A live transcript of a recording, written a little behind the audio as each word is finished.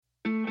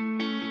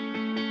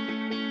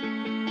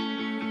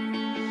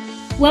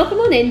Welcome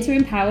on in to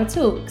Empower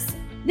Talks.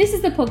 This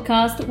is the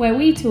podcast where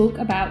we talk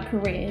about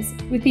careers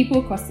with people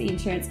across the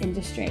insurance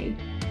industry.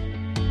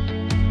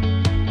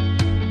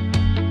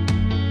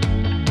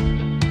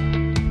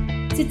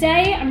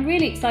 Today, I'm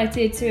really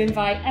excited to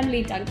invite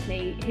Emily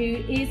Dunkley,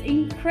 who is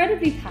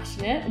incredibly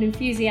passionate and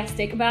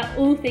enthusiastic about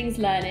all things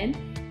learning,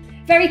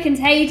 very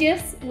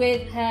contagious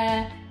with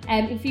her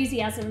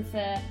enthusiasm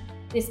for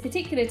this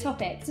particular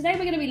topic. Today,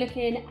 we're going to be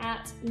looking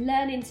at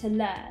learning to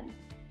learn.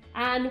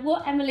 And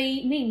what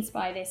Emily means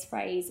by this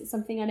phrase is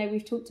something I know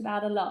we've talked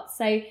about a lot.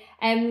 So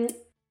Emily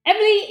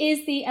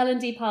is the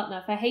L&D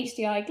partner for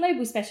HDI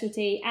Global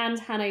Specialty and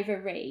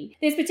Hanover Re.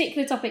 This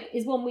particular topic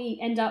is one we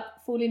end up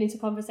falling into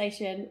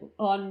conversation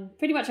on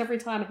pretty much every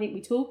time I think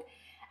we talk.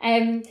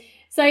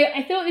 So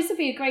I thought this would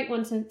be a great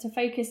one to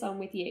focus on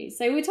with you.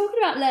 So we're talking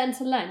about learn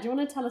to learn. Do you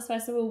want to tell us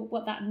first of all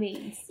what that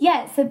means?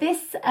 Yeah, so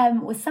this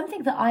was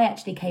something that I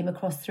actually came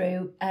across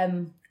through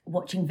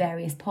watching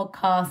various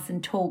podcasts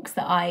and talks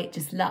that I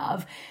just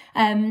love.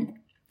 And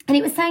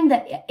it was saying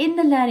that in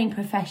the learning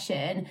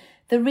profession,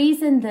 the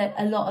reason that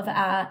a lot of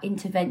our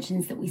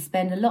interventions that we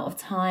spend a lot of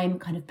time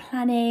kind of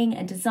planning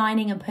and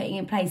designing and putting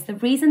in place, the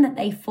reason that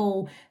they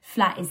fall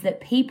flat is that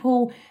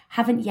people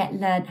haven't yet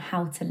learned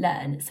how to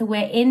learn. So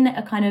we're in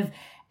a kind of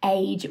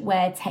age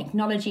where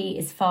technology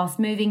is fast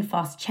moving,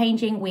 fast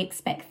changing. We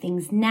expect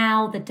things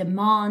now. The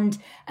demand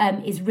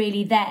is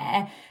really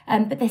there.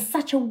 But there's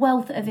such a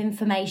wealth of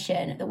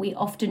information that we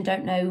often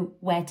don't know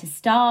where to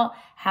start,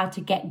 how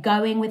to get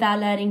going with our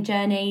learning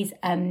journeys.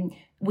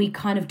 We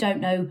kind of don't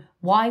know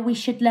why we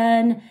should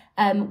learn,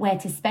 where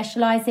to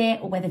specialize it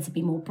or whether to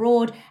be more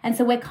broad. And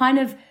so we're kind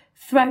of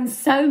thrown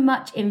so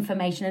much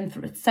information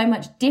and so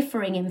much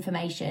differing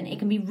information, it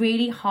can be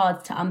really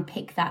hard to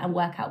unpick that and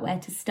work out where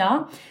to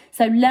start.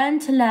 So learn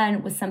to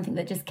learn was something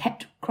that just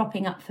kept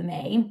cropping up for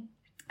me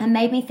and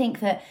made me think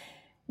that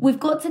we've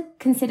got to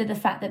consider the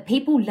fact that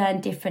people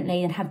learn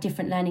differently and have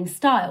different learning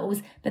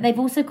styles, but they've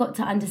also got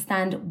to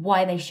understand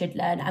why they should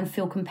learn and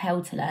feel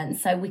compelled to learn.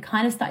 So we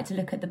kind of started to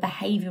look at the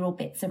behavioural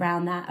bits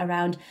around that,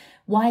 around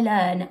why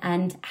learn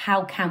and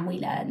how can we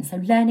learn. So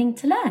learning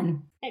to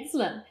learn.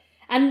 Excellent.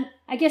 And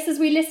I guess as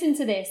we listen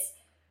to this,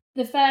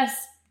 the first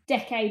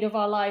decade of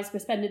our lives, we're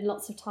spending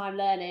lots of time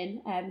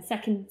learning.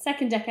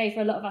 Second decade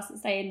for a lot of us that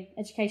stay in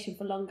education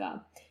for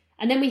longer.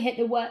 And then we hit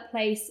the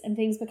workplace and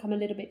things become a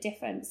little bit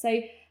different. So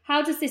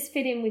how does this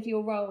fit in with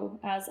your role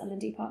as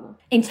L&D partner?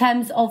 In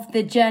terms of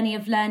the journey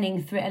of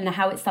learning through it and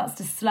how it starts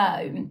to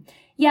slow.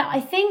 Yeah,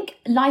 I think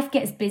life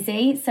gets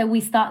busy. So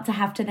we start to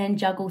have to then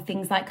juggle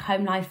things like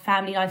home life,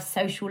 family life,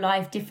 social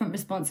life, different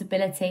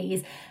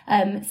responsibilities.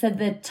 So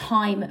the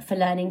time for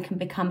learning can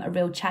become a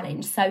real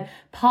challenge. So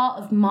part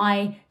of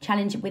my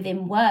challenge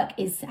within work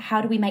is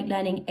how do we make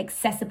learning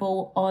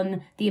accessible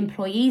on the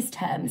employee's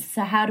terms?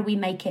 So how do we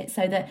make it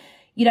so that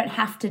you don't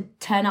have to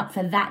turn up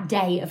for that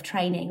day of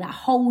training, that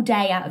whole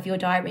day out of your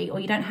diary, or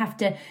you don't have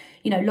to,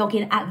 log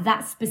in at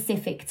that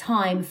specific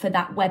time for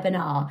that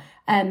webinar.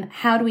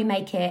 How do we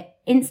make it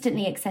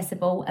instantly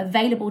accessible,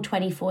 available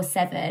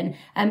 24/7,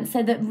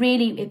 so that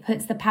really it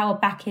puts the power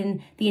back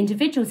in the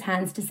individual's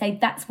hands to say,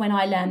 that's when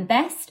I learn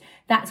best,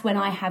 that's when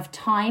I have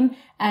time.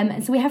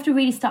 And so we have to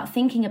really start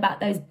thinking about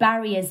those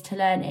barriers to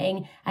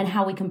learning and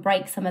how we can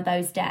break some of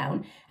those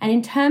down. And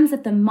in terms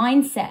of the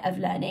mindset of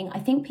learning, I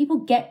think people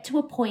get to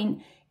a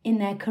point in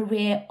their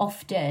career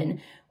often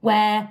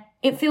where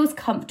it feels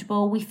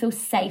comfortable, we feel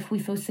safe, we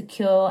feel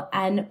secure,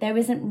 and there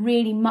isn't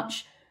really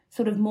much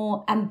sort of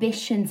more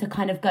ambition to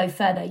kind of go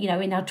further.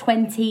 In our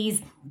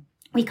 20s,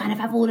 we kind of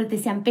have all of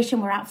this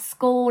ambition. We're out of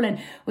school and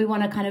we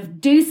want to kind of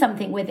do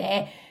something with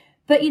it.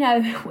 But,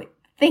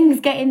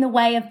 things get in the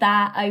way of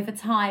that over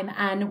time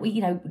and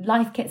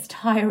life gets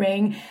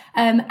tiring.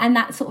 And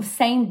that sort of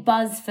same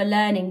buzz for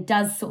learning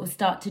does sort of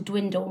start to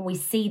dwindle. And we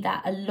see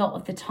that a lot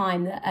of the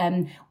time that,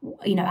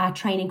 our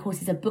training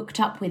courses are booked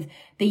up with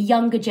the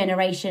younger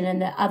generation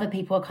and that other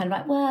people are kind of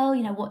like, well,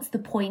 what's the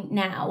point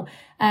now?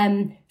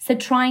 So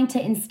trying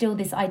to instill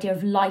this idea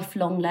of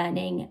lifelong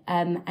learning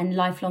and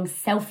lifelong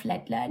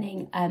self-led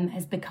learning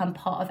has become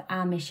part of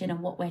our mission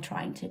and what we're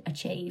trying to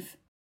achieve.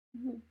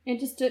 And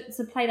just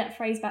to play that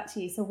phrase back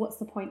to you, so what's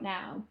the point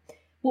now?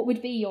 What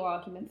would be your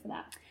argument for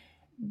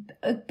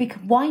that?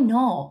 Because why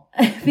not?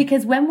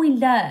 Because when we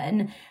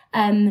learn,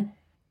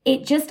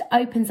 it just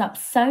opens up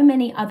so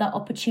many other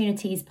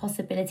opportunities,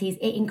 possibilities.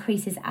 It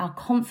increases our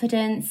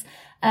confidence.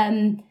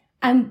 And,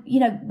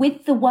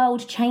 with the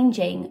world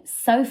changing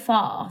so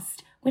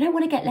fast, we don't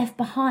want to get left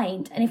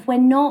behind. And if we're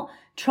not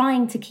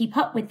trying to keep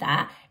up with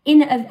that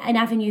in an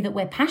avenue that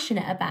we're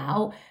passionate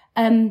about,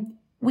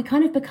 we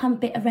kind of become a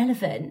bit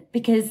irrelevant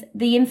because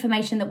the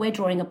information that we're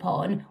drawing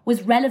upon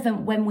was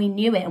relevant when we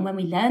knew it and when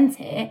we learned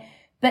it.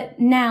 But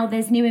now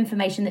there's new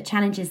information that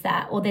challenges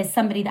that, or there's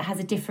somebody that has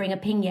a differing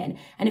opinion.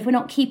 And if we're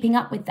not keeping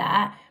up with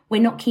that,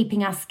 we're not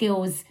keeping our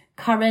skills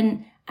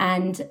current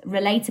and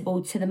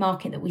relatable to the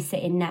market that we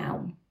sit in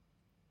now.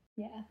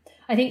 Yeah.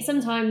 I think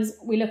sometimes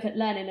we look at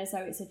learning as though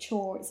it's a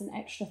chore, it's an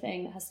extra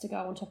thing that has to go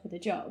on top of the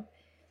job.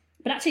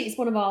 But actually it's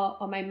one of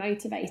our main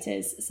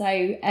motivators.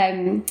 So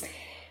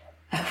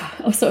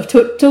I sort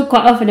of talk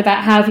quite often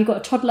about how if you've got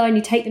a toddler and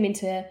you take them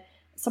into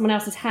someone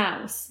else's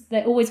house,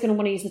 they're always going to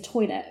want to use the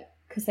toilet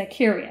because they're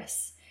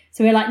curious.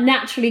 So we're like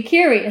naturally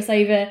curious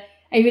over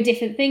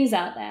different things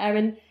out there.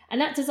 And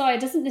that desire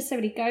doesn't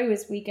necessarily go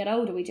as we get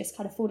older. We just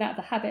kind of fall out of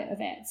the habit of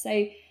it.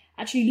 So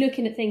actually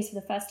looking at things for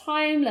the first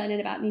time, learning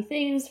about new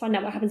things, find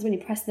out what happens when you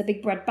press the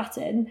big red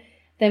button,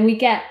 then we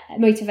get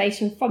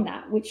motivation from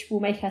that, which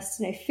will make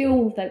us,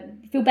 feel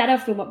better,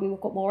 feel like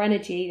we've got more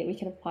energy that we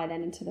can apply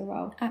then into the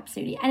role.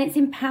 Absolutely. And it's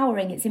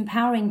empowering. It's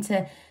empowering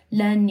to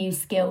learn new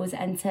skills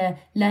and to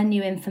learn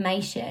new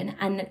information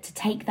and to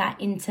take that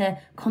into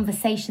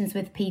conversations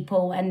with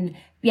people and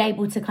be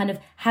able to kind of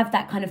have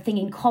that kind of thing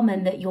in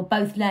common that you're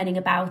both learning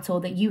about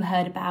or that you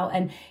heard about.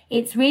 And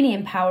it's really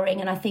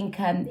empowering. And I think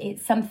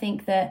it's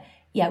something that,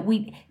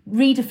 we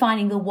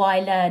redefining the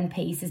why learn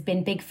piece has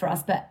been big for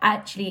us, but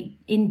actually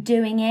in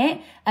doing it,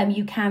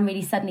 you can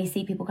really suddenly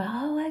see people go,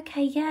 oh,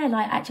 okay, yeah,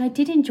 like actually I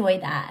did enjoy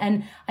that.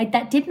 And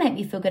that did make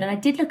me feel good. And I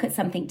did look at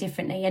something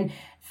differently. And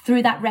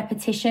through that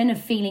repetition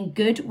of feeling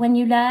good when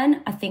you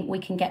learn, I think we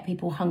can get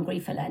people hungry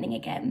for learning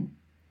again.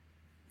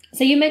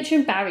 So you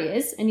mentioned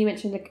barriers, and you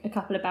mentioned a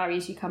couple of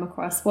barriers you come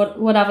across.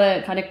 What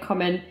other kind of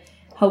common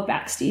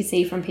holdbacks do you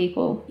see from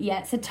people?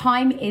 Yeah, so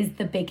time is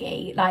the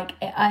biggie. Like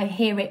I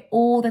hear it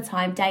all the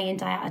time, day in,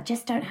 day out. I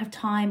just don't have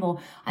time, or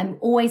I'm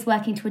always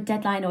working to a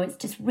deadline, or it's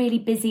just really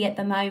busy at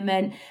the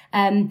moment.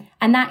 And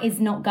that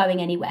is not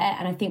going anywhere.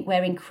 And I think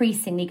we're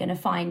increasingly going to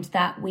find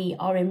that we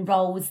are in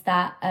roles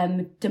that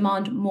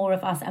demand more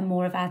of us and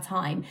more of our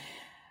time.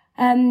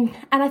 And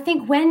I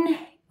think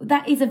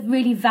that is a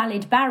really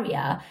valid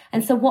barrier.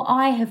 And so what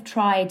I have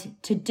tried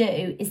to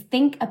do is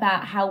think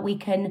about how we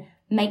can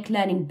make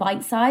learning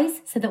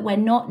bite-sized so that we're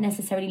not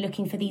necessarily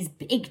looking for these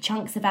big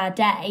chunks of our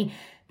day,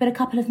 but a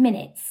couple of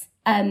minutes.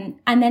 And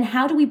then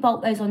how do we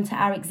bolt those onto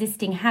our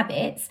existing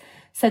habits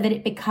so that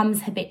it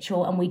becomes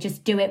habitual and we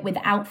just do it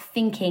without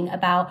thinking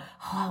about,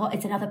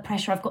 it's another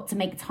pressure, I've got to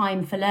make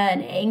time for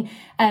learning.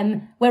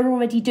 We're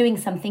already doing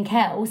something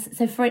else.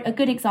 So for a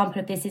good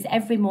example of this is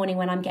every morning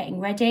when I'm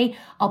getting ready,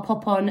 I'll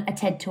pop on a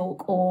TED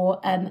Talk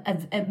or a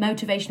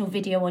motivational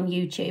video on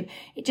YouTube.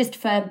 Just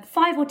for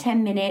 5 or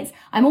 10 minutes,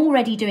 I'm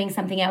already doing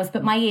something else,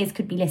 but my ears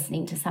could be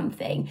listening to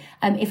something.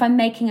 If I'm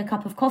making a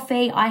cup of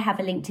coffee, I have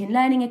a LinkedIn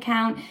Learning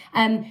account.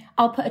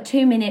 I'll put a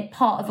 2-minute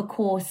part of a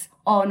course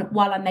on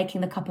while I'm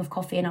making the cup of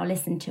coffee and I'll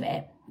listen to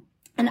it.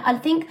 And I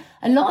think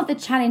a lot of the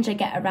challenge I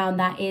get around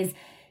that is,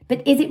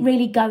 but is it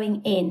really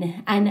going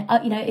in? And,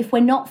 if we're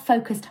not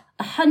focused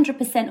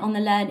 100% on the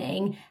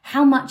learning,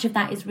 how much of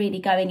that is really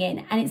going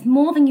in? And it's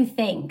more than you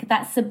think.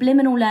 That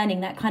subliminal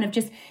learning, that kind of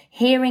just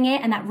hearing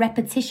it and that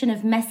repetition of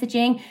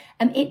messaging,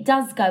 it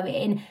does go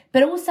in,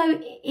 but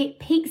also it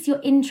piques your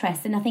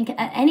interest. And I think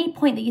at any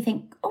point that you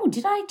think, oh,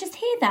 did I just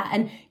hear that?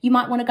 And you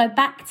might want to go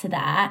back to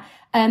that.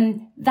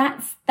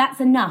 That's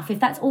enough. If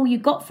that's all you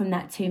got from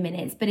that 2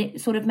 minutes, but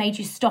it sort of made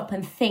you stop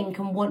and think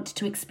and want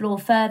to explore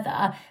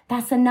further,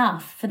 that's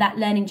enough for that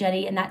learning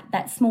journey and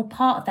that small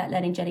part of that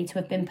learning journey to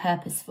have been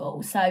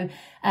purposeful. So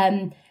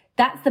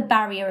that's the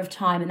barrier of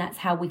time, and that's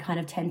how we kind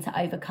of tend to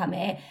overcome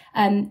it.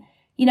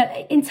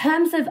 In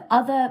terms of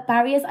other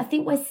barriers, I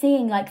think we're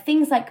seeing like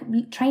things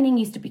like training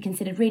used to be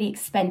considered really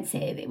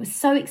expensive. It was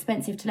so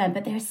expensive to learn,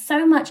 but there is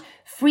so much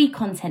free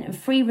content and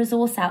free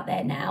resource out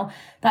there now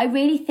that I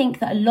really think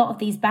that a lot of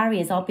these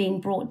barriers are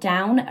being brought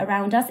down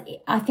around us.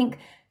 I think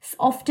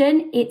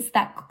often it's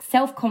that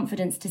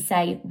self-confidence to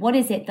say, what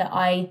is it that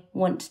I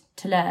want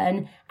to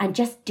learn, and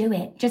just do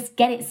it, just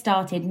get it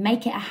started,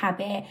 make it a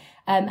habit.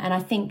 And I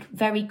think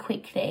very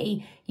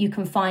quickly you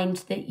can find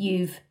that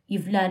you've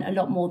learned a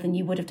lot more than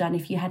you would have done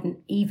if you hadn't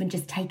even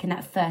just taken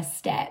that first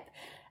step.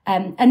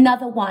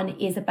 Another one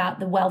is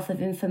about the wealth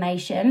of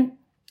information.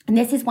 And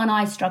this is one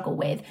I struggle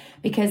with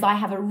because I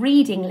have a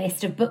reading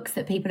list of books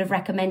that people have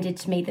recommended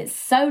to me that's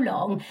so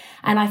long,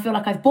 and I feel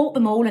like I've bought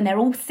them all and they're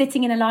all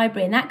sitting in a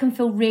library, and that can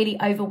feel really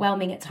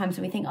overwhelming at times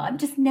when we think, I'm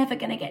just never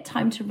going to get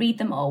time to read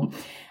them all.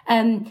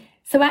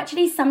 So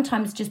actually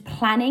sometimes just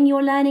planning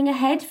your learning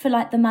ahead for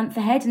like the month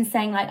ahead and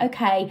saying like,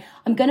 okay,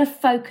 I'm going to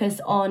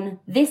focus on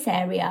this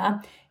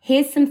area.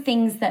 Here's some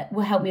things that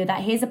will help me with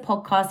that. Here's a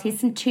podcast. Here's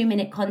some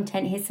 2-minute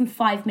content. Here's some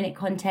 5-minute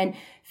content,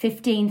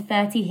 15,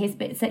 30. Here's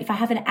bits. So if I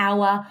have an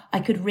hour,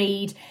 I could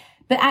read.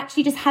 But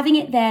actually just having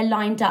it there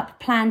lined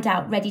up, planned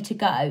out, ready to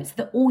go, so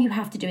that all you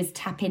have to do is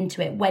tap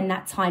into it when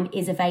that time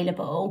is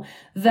available,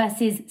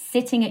 versus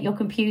sitting at your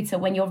computer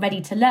when you're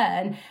ready to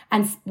learn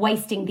and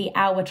wasting the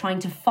hour trying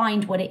to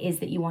find what it is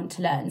that you want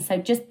to learn. So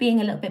just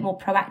being a little bit more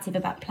proactive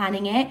about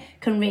planning it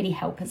can really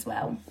help as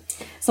well.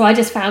 So I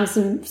just found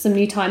some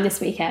new time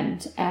this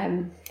weekend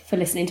for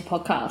listening to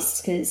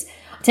podcasts, because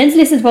I tend to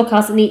listen to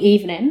podcasts in the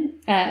evening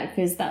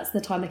because that's the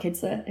time the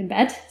kids are in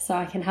bed, so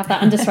I can have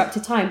that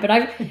undisrupted time. But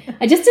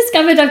I just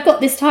discovered I've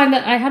got this time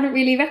that I hadn't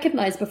really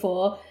recognised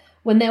before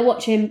when they're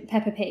watching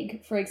Peppa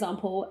Pig, for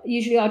example.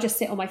 Usually I'll just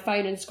sit on my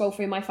phone and scroll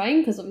through my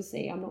phone because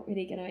obviously I'm not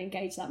really going to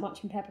engage that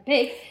much in Peppa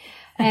Pig.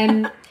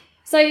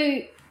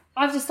 So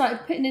I've just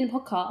started putting in a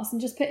podcast and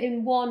just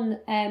putting one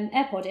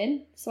AirPod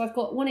in. So I've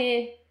got one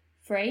ear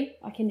free.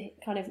 I can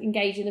kind of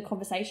engage in the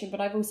conversation,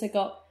 but I've also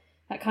got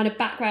that kind of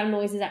background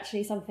noise is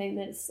actually something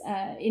that's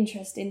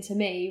interesting to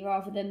me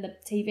rather than the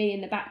TV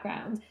in the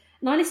background.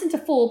 And I listened to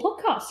 4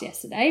 podcasts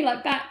yesterday,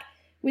 like back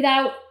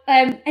without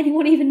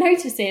anyone even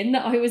noticing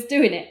that I was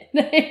doing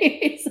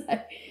it.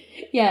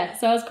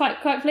 So I was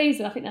quite pleased,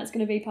 and I think that's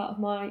going to be part of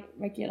my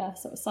regular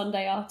sort of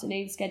Sunday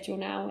afternoon schedule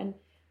now, and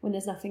when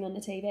there's nothing on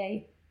the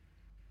TV.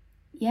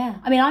 Yeah,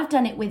 I mean, I've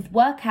done it with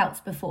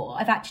workouts before.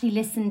 I've actually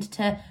listened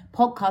to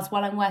podcasts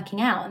while I'm working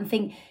out and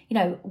think,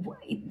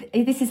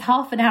 this is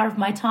half an hour of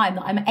my time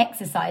that I'm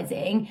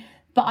exercising,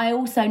 but I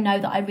also know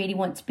that I really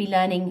want to be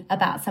learning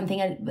about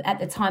something. At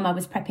the time I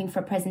was prepping for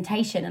a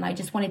presentation and I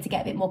just wanted to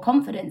get a bit more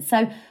confidence.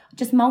 So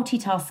just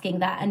multitasking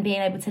that and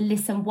being able to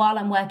listen while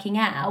I'm working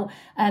out,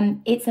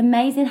 it's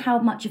amazing how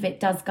much of it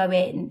does go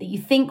in that you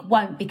think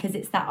won't, because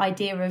it's that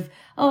idea of,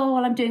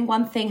 I'm doing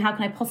one thing, how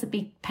can I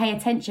possibly pay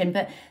attention?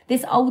 But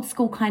this old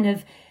school kind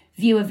of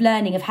view of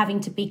learning, of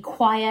having to be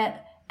quiet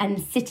and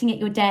sitting at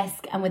your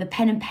desk and with a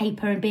pen and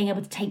paper and being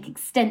able to take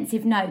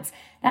extensive notes,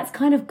 that's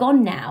kind of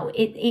gone now.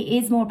 It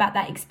is more about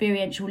that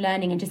experiential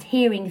learning and just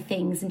hearing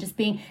things and just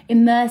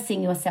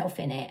immersing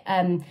yourself in it.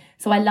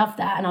 So I love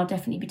that, and I'll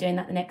definitely be doing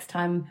that the next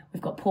time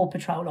we've got Paw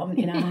Patrol on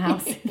in our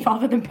house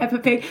rather than Peppa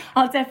Pig.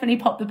 I'll definitely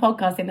pop the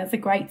podcast in. That's a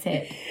great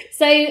tip.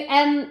 So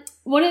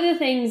one of the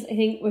things I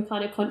think we're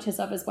kind of conscious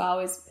of as well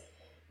is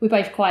we're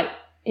both quite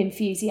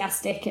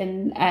enthusiastic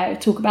and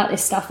talk about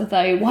this stuff,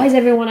 although why is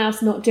everyone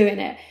else not doing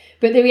it?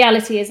 But the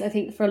reality is, I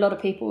think for a lot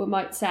of people, it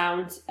might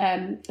sound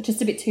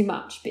just a bit too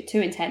much, a bit too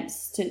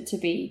intense to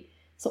be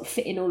sort of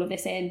fitting all of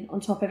this in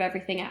on top of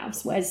everything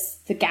else. Where's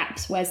the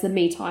gaps? Where's the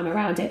me time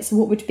around it? So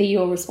what would be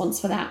your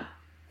response for that?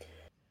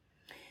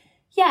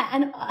 Yeah,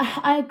 and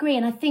I agree.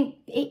 And I think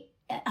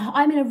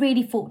I'm in a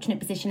really fortunate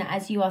position,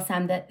 as you are,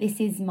 Sam, that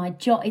this is my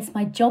job. It's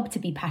my job to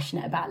be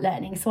passionate about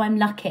learning. So I'm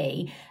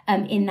lucky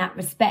in that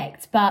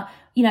respect. But,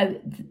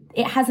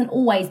 it hasn't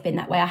always been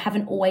that way. I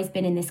haven't always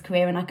been in this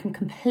career, and I can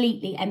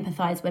completely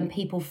empathise when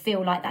people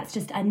feel like that's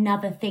just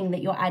another thing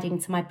that you're adding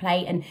to my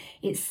plate and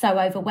it's so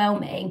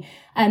overwhelming.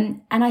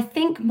 And I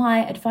think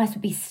my advice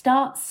would be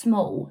start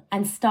small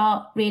and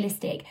start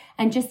realistic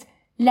and just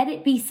let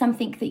it be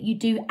something that you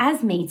do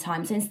as me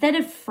time. So instead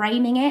of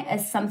framing it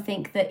as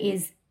something that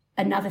is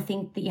another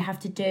thing that you have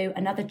to do,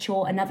 another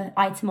chore, another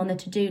item on the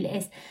to-do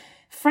list,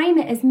 frame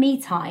it as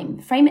me time,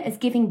 frame it as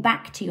giving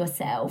back to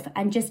yourself,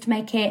 and just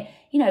make it,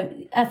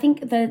 I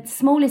think the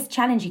smallest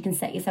challenge you can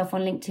set yourself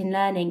on LinkedIn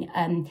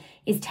Learning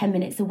is 10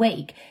 minutes a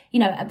week.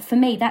 For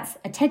me, that's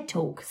a TED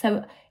Talk.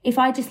 So if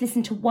I just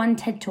listen to one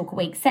TED Talk a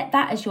week, set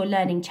that as your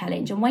learning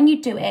challenge. And when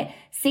you do it,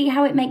 see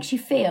how it makes you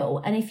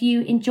feel, and if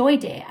you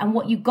enjoyed it and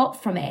what you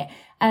got from it.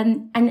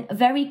 And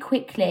very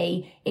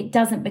quickly, it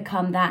doesn't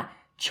become that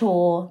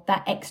chore,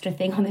 that extra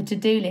thing on the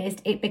to-do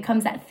list. It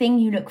becomes that thing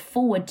you look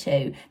forward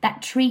to,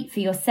 that treat for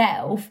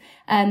yourself.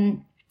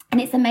 And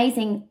it's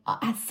amazing,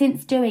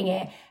 since doing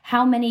it,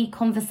 how many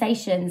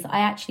conversations I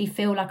actually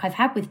feel like I've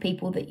had with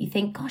people that you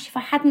think, gosh, if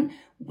I hadn't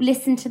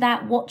listened to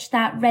that, watched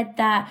that, read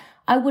that,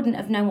 I wouldn't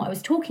have known what I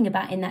was talking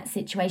about in that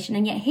situation.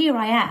 And yet here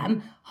I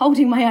am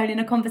holding my own in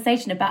a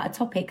conversation about a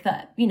topic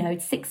that,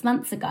 6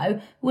 months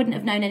ago wouldn't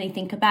have known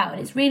anything about. And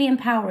it's really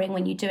empowering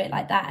when you do it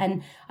like that.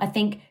 And I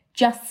think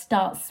just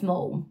start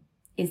small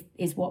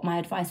is what my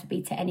advice would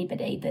be to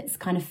anybody that's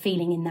kind of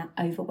feeling in that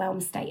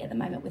overwhelmed state at the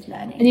moment with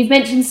learning. And you've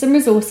mentioned some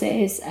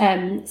resources.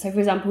 So, for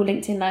example,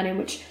 LinkedIn Learning,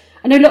 which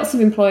I know lots of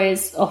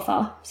employers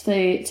offer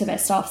to their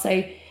staff.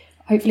 So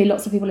hopefully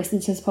lots of people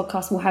listening to this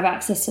podcast will have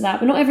access to that,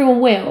 but not everyone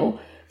will.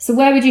 So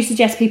where would you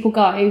suggest people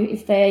go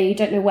if they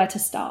don't know where to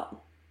start?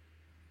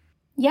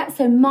 Yeah,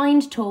 so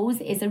Mind Tools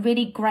is a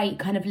really great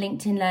kind of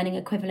LinkedIn Learning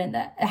equivalent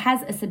that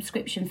has a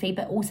subscription fee,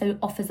 but also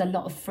offers a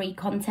lot of free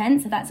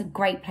content. So that's a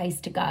great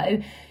place to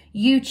go.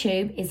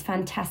 YouTube is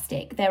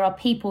fantastic. There are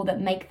people that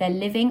make their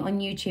living on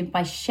YouTube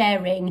by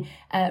sharing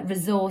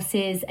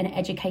resources and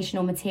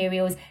educational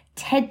materials.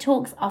 TED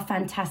Talks are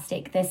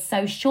fantastic. They're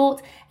so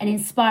short and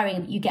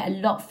inspiring. You get a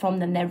lot from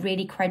them. They're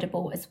really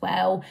credible as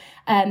well.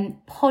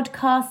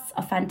 Podcasts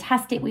are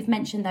fantastic. We've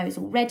mentioned those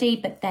already,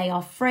 but they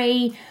are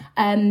free.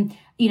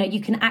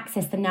 You can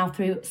access them now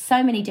through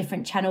so many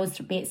different channels,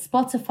 be it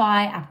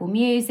Spotify, Apple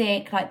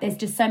Music. Like, there's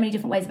just so many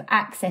different ways of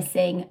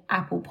accessing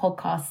Apple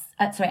Podcasts,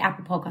 not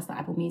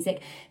Apple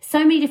Music. So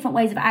many different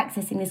ways of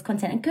accessing this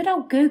content. And good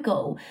old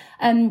Google.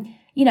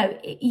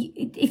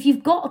 If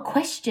you've got a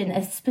question,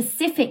 a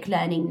specific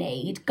learning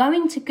need,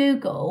 going to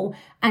Google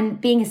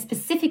and being as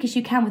specific as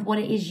you can with what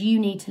it is you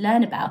need to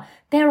learn about,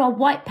 there are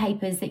white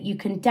papers that you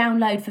can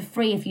download for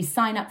free if you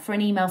sign up for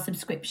an email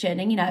subscription.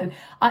 And,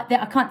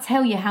 I can't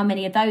tell you how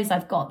many of those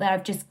I've got there.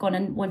 I've just gone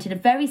and wanted a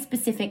very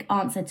specific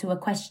answer to a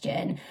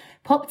question,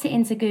 popped it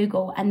into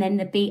Google, and then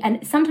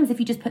and sometimes if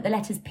you just put the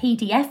letters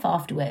PDF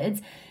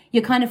afterwards,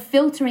 you're kind of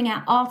filtering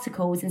out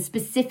articles and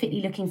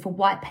specifically looking for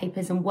white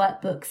papers and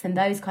workbooks and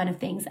those kind of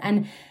things.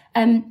 And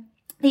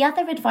the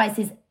other advice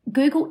is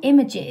Google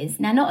Images.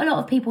 Now, not a lot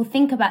of people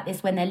think about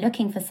this when they're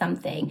looking for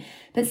something,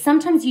 but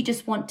sometimes you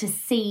just want to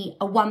see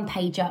a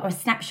one-pager or a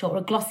snapshot or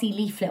a glossy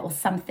leaflet or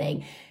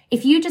something.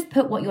 If you just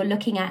put what you're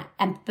looking at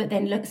but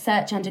then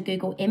search under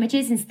Google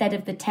Images instead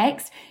of the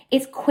text,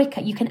 it's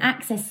quicker. You can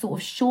access sort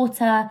of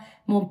shorter,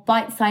 more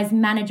bite-sized,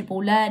 manageable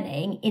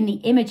learning in the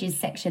images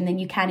section than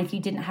you can if you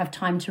didn't have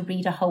time to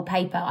read a whole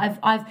paper.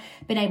 I've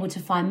been able to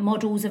find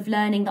models of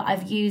learning that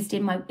I've used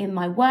in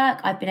my work.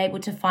 I've been able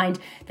to find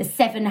the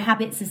 7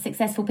 habits of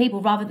successful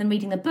people rather than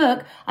reading the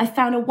book. I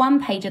found a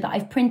one-pager that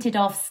I've printed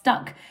off,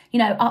 stuck,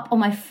 up on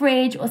my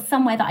fridge or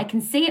somewhere that I can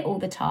see it all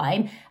the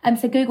time.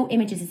 So Google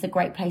Images is a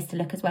great place to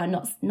look as well.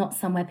 Not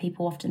somewhere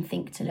people often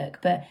think to look,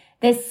 but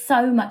there's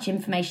so much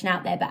information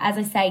out there. But as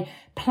I say,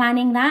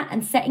 planning that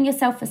and setting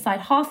yourself aside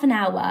half an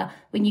hour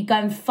when you go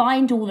and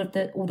find all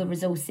the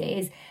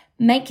resources,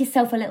 make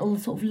yourself a little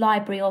sort of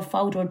library or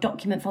folder or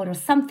document folder or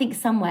something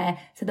somewhere,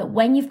 so that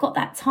when you've got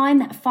that time,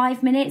 that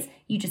 5 minutes,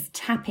 you just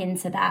tap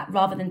into that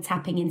rather than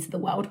tapping into the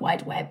World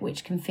Wide Web,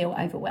 which can feel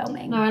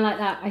overwhelming. No, I like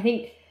that. I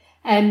think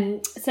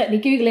certainly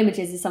Google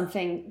Images is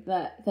something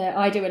that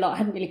I do a lot. I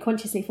hadn't really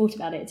consciously thought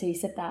about it until you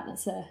said that.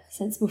 That's a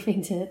sensible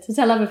thing to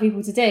tell other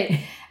people to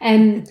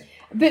do.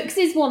 Books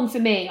is one for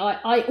me.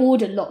 I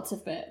order lots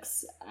of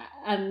books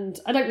and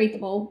I don't read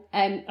them all.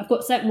 I've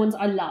got certain ones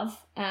I love,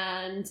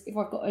 and if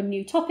I've got a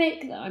new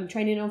topic that I'm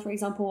training on, for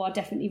example, I'll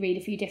definitely read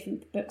a few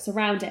different books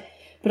around it.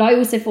 But I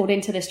also fall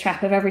into this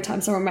trap of every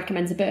time someone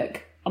recommends a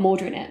book, I'm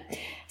ordering it.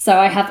 So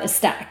I have a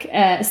stack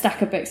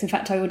of books. In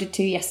fact, I ordered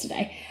 2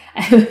 yesterday.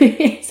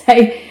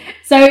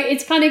 So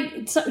it's kind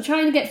of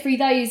trying to get through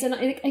those. And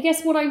I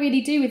guess what I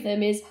really do with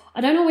them is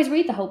I don't always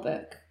read the whole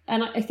book.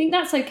 And I think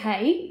that's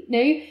okay.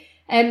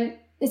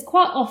 There's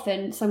quite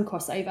often some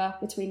crossover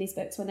between these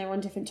books when they're on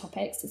different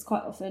topics. It's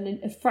quite often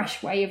a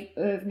fresh way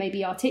of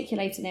maybe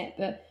articulating it.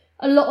 But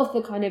a lot of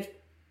the kind of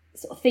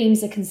sort of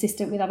themes are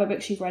consistent with other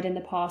books you've read in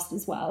the past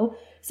as well.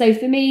 So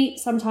for me,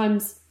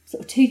 sometimes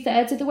sort of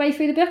 2/3 of the way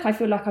through the book, I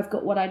feel like I've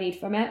got what I need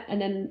from it,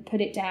 and then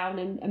put it down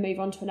and move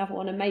on to another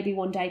one, and maybe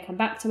one day come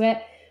back to it,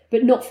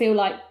 but not feel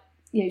like,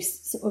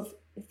 sort of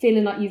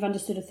feeling like you've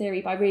understood a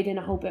theory by reading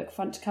a whole book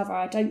front to cover.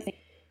 I don't think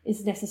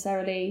is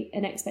necessarily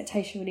an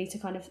expectation we need to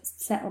kind of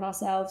set on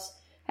ourselves.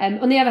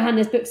 On the other hand,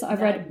 there's books that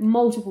I've read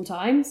multiple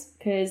times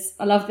because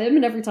I love them,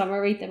 and every time I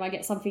read them I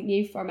get something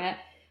new from it.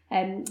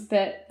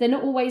 But they're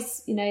not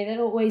always, they're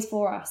not always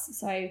for us.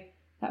 So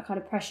that kind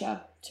of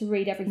pressure to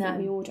read everything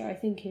we order, I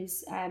think,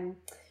 is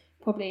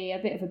probably a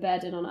bit of a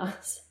burden on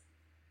us.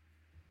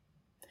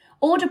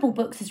 Audible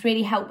books has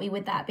really helped me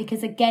with that,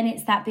 because again,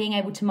 it's that being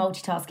able to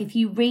multitask. If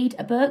you read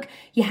a book,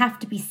 you have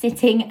to be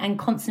sitting and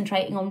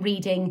concentrating on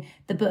reading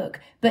the book.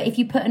 But if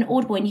you put an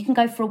Audible in, you can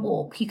go for a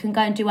walk, you can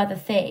go and do other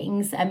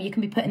things, you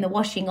can be putting the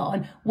washing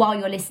on while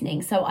you're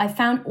listening. So I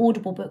found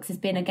Audible books has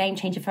been a game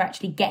changer for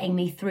actually getting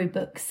me through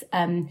books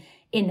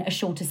in a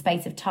shorter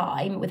space of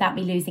time without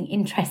me losing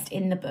interest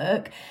in the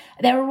book.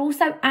 There are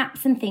also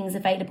apps and things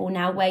available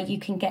now where you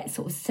can get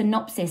sort of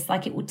synopsis,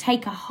 like it will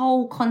take a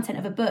whole content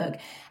of a book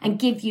and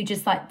give you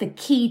just like the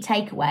key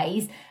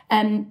takeaways.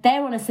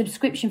 They're on a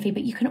subscription fee,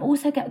 but you can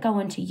also go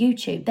onto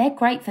YouTube. They're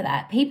great for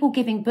that. People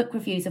giving book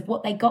reviews of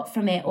what they got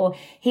from it, or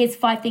here's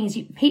 5 things.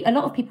 A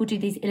lot of people do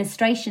these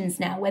illustrations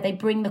now where they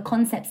bring the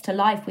concepts to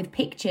life with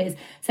pictures.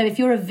 So if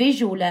you're a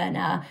visual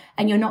learner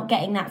and you're not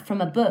getting that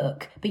from a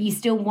book, but you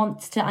still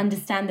want to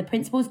understand the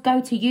principles, go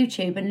to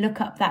YouTube and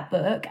look up that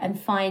book and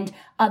find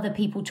other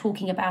people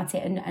talking about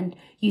it and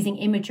using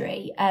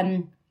imagery.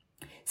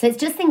 So it's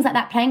just things like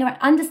that, playing around,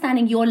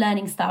 understanding your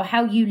learning style,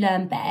 how you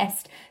learn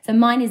best. So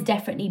mine is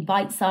definitely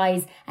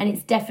bite-sized, and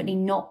it's definitely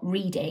not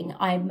reading.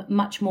 I'm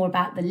much more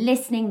about the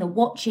listening, the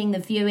watching, the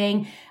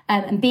viewing,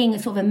 and being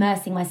sort of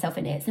immersing myself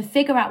in it. So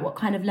figure out what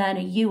kind of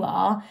learner you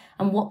are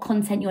and what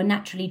content you're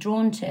naturally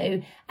drawn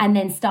to, and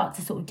then start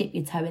to sort of dip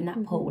your toe in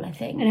that pool, I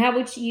think. And how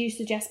would you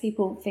suggest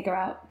people figure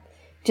out,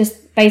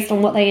 just based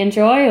on what they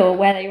enjoy or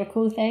where they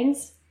recall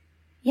things?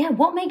 Yeah,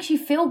 what makes you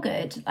feel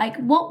good? Like,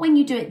 what when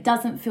you do it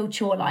doesn't feel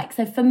chore-like?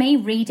 So for me,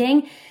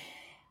 reading,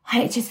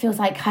 it just feels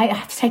like I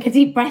have to take a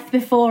deep breath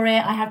before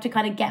it. I have to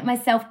kind of get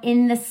myself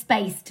in the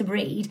space to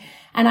read.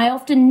 And I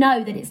often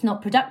know that it's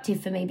not productive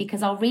for me,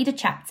 because I'll read a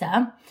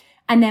chapter,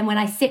 and then when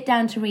I sit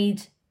down to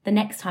read the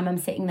next time I'm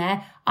sitting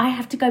there, I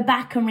have to go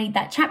back and read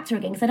that chapter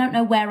again because I don't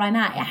know where I'm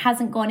at. It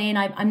hasn't gone in.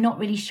 I'm not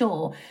really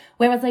sure.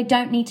 Whereas I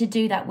don't need to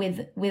do that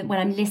with when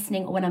I'm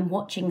listening or when I'm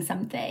watching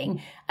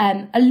something.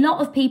 A lot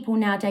of people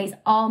nowadays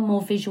are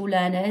more visual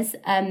learners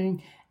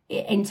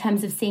in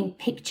terms of seeing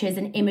pictures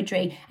and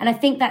imagery. And I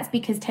think that's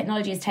because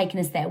technology has taken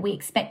us there. We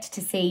expect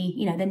to see,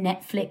 the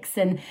Netflix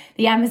and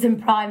the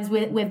Amazon Primes.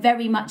 We're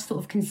very much sort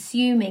of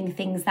consuming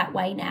things that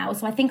way now.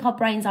 So I think our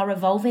brains are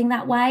evolving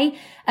that way.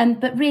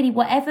 But really,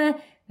 whatever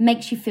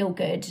makes you feel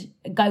good,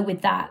 go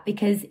with that,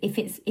 because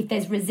if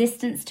there's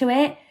resistance to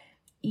it,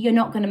 you're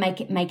not going to make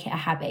it a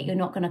habit. You're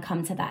not going to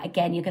come to that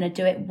again. You're going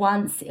to do it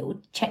once, it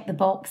will check the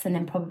box, and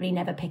then probably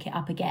never pick it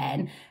up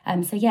again.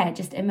 So yeah,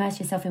 just immerse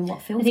yourself in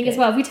what feels good. I think as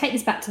well, if we take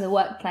this back to the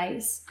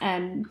workplace,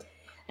 and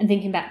and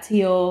thinking back to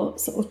your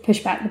sort of push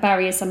back the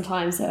barriers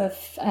sometimes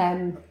of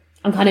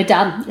I'm kind of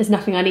done, there's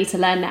nothing I need to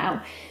learn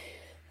now.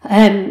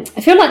 I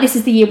feel like this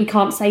is the year we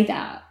can't say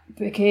that,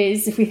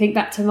 because if we think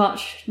back to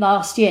March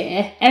last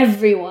year,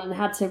 everyone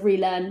had to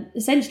relearn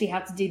essentially how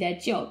to do their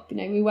job. You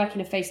know, we work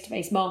in a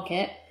face-to-face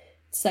market,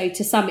 so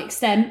to some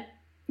extent,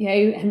 you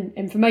know,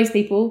 and for most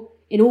people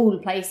in all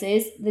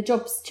places, the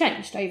job's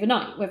changed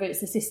overnight, whether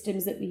it's the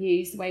systems that we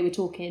use, the way we're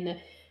talking,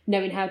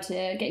 knowing how to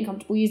getting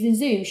comfortable using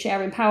Zoom,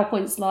 sharing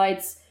PowerPoint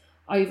slides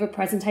over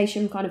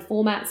presentation kind of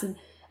formats,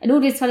 and all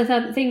these kind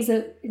of things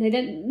that, you know,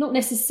 they're not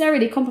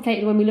necessarily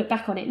complicated when we look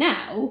back on it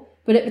now,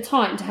 but at the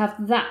time, to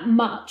have that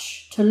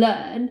much to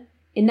learn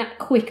in that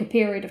quick a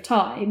period of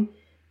time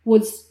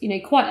was, you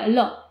know, quite a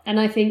lot. And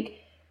I think,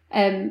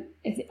 I'd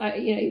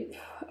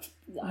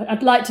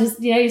like to,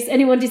 you know, if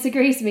anyone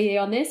disagrees with me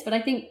on this, but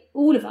I think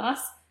all of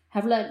us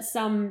have learnt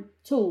some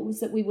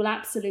tools that we will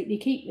absolutely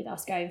keep with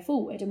us going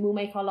forward and will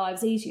make our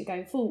lives easier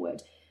going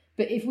forward.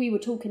 But if we were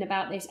talking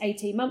about this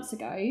 18 months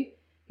ago,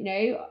 you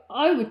know,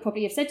 I would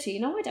probably have said to you,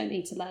 no, I don't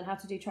need to learn how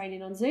to do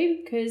training on Zoom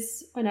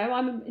because I know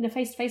I'm in a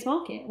face-to-face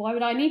market. Why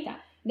would I need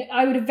that?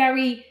 I would have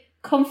very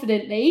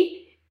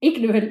confidently,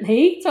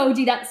 ignorantly told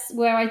you that's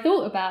where I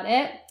thought about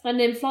it. And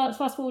then fast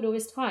forward all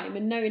this time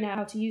and knowing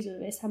how to use all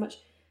this, how much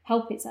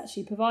help it's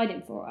actually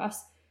providing for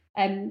us.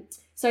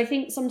 So I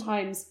think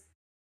sometimes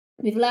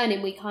with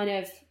learning, we kind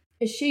of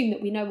assume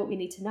that we know what we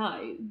need to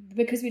know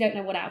because we don't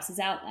know what else is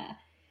out there.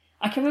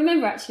 I can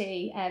remember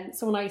actually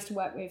someone I used to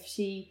work with,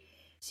 she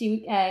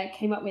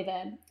came up with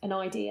an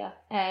idea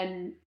at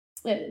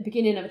the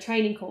beginning of a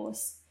training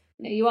course.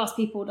 You know, you ask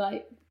people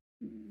like,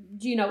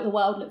 do you know what the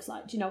world looks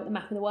like? Do you know what the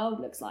map of the world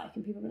looks like?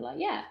 And people are like,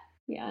 yeah,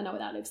 I know what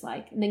that looks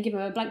like. And then give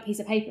them a blank piece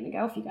of paper and go,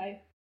 off you go,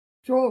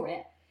 draw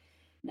it.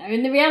 No,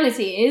 and the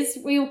reality is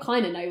we all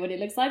kind of know what it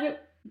looks like,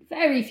 but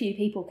very few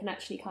people can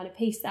actually kind of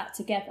piece that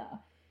together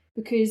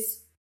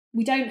because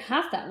we don't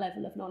have that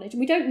level of knowledge and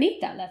we don't need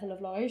that level of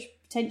knowledge.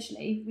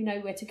 Potentially, we know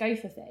where to go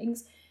for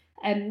things.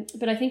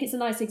 But I think it's a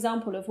nice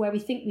example of where we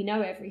think we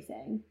know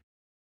everything,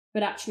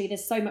 but actually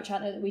there's so much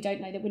out there that we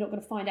don't know that we're not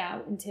going to find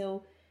out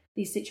until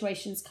these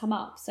situations come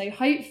up. So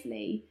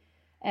hopefully,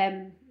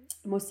 and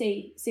we'll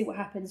see what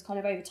happens kind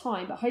of over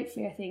time, but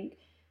hopefully I think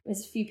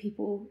there's a few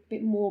people a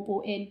bit more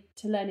bought in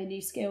to learning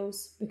new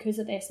skills because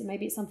of this, and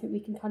maybe it's something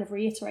we can kind of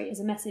reiterate as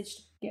a message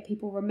to get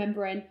people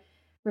remembering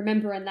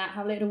that,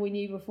 how little we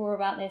knew before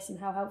about this and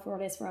how helpful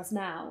it is for us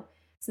now,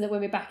 so that when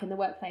we're back in the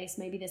workplace,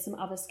 maybe there's some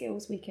other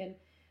skills we can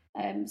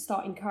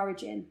start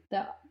encouraging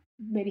that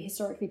maybe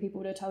historically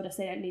people would have told us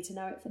they don't need to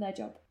know it for their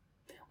job.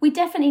 We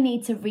definitely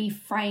need to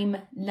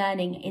reframe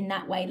learning in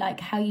that way, like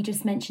how you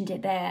just mentioned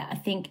it there. I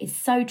think is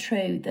so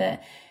true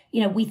that,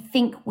 you know, we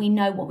think we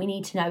know what we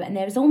need to know, and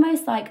there's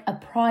almost like a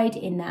pride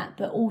in that,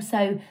 but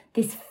also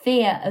this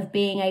fear of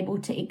being able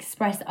to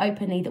express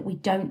openly that we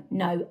don't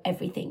know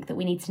everything that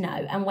we need to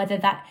know, and whether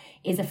that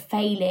is a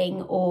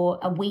failing or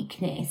a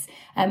weakness.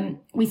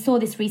 We saw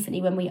this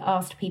recently when we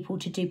asked people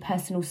to do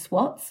personal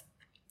SWOTs,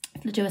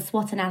 to do a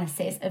SWOT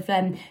analysis of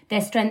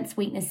their strengths,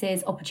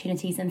 weaknesses,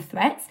 opportunities and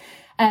threats.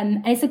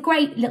 And it's a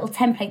great little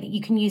template that you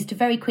can use to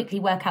very quickly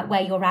work out where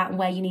you're at and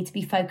where you need to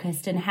be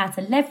focused and how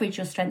to leverage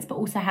your strengths, but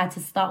also how to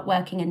start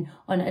working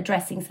on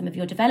addressing some of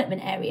your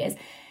development areas.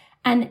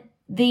 And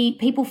the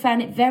people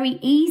found it very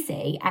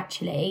easy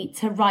actually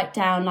to write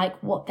down like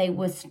what they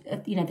was,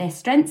 you know, their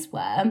strengths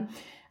were.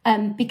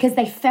 Because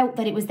they felt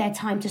that it was their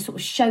time to sort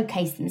of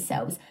showcase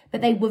themselves, but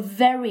they were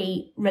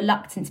very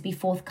reluctant to be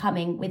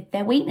forthcoming with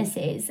their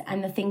weaknesses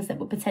and the things that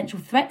were potential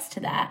threats to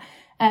that.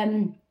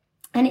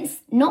 And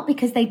it's not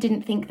because they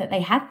didn't think that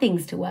they had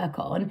things to work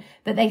on,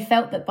 but they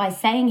felt that by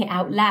saying it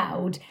out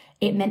loud,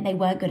 it meant they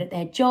weren't good at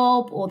their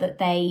job, or that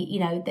they, you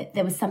know, that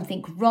there was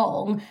something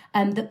wrong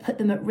that put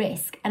them at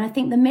risk. And I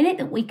think the minute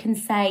that we can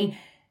say,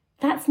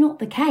 that's not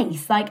the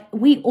case. Like,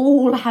 we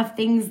all have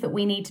things that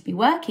we need to be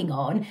working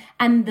on.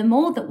 And the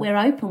more that we're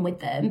open with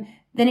them,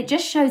 then it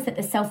just shows that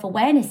the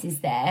self-awareness is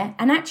there.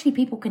 And actually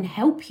people can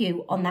help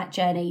you on that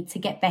journey to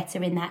get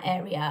better in that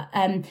area.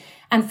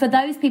 And for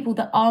those people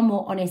that are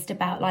more honest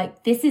about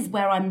like, this is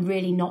where I'm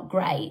really not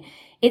great,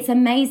 it's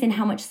amazing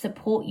how much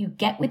support you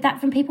get with that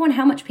from people and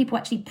how much people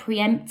actually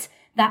preempt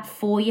that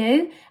for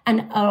you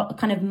and are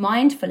kind of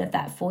mindful of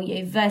that for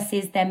you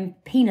versus them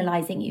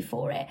penalizing you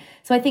for it.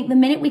 So I think the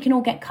minute we can all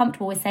get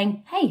comfortable with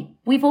saying, hey,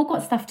 we've all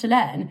got stuff to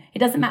learn. It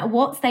doesn't matter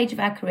what stage of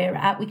our career we're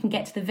at, we can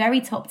get to the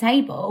very top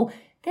table.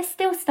 There's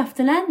still stuff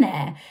to learn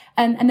there.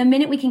 And the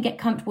minute we can get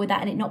comfortable with that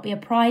and it not be a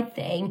pride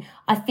thing,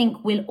 I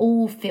think we'll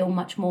all feel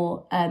much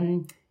more, the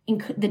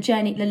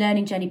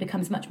learning journey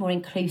becomes much more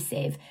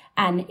inclusive,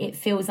 and it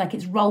feels like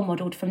it's role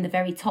modeled from the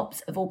very tops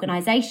of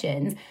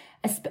organizations.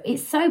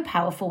 It's so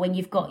powerful when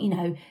you've got, you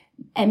know,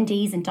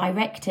 MDs and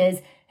directors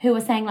who are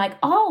saying like,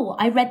 oh,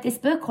 I read this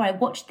book or I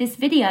watched this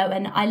video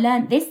and I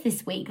learned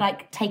this week,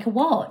 like take a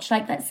watch.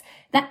 Like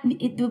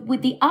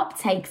with the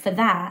uptake for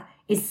that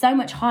is so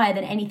much higher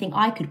than anything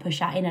I could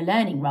push out in a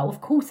learning role.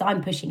 Of course,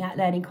 I'm pushing out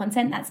learning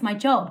content. That's my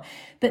job.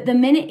 But the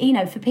minute, you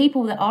know, for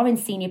people that are in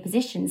senior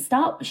positions,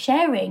 start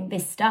sharing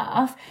this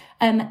stuff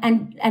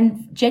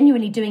and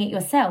genuinely doing it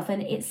yourself.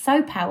 And it's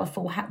so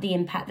powerful, the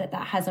impact that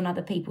has on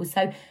other people.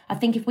 So I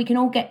think if we can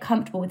all get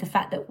comfortable with the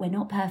fact that we're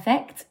not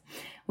perfect,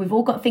 we've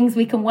all got things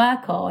we can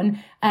work on.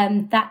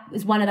 That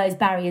was one of those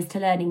barriers to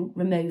learning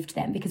removed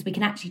then, because we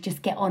can actually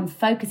just get on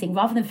focusing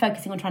rather than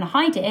focusing on trying to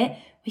hide it.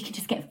 We can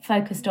just get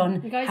focused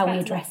on how we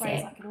address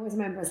it. I can always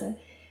remember as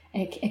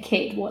a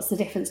kid, what's the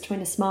difference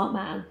between a smart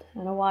man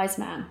and a wise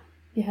man?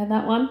 You heard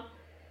that one?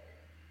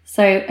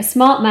 So a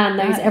smart man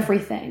knows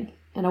everything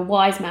and a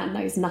wise man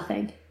knows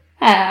nothing.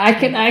 I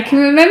can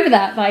remember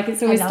that. Like,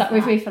 it's always stuck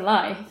with me for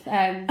life.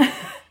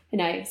 You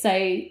know, so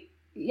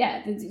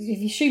yeah, if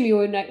you assume you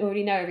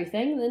already know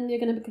everything, then you're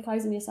going to be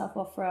closing yourself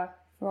off for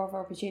other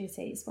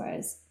opportunities.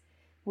 Whereas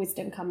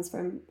wisdom comes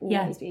from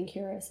always being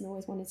curious and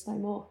always wanting to know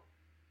more.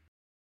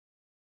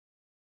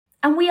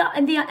 And we are,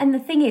 and the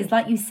thing is,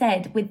 like you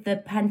said, with the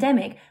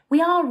pandemic,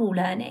 we are all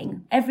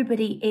learning.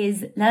 Everybody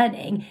is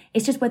learning.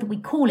 It's just whether we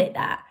call it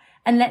that.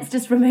 And let's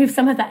just remove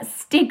some of that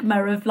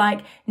stigma of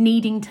like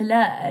needing to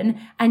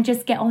learn and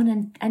just get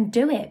on and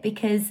do it,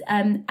 because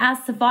our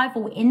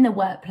survival in the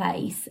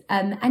workplace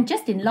and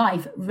just in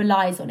life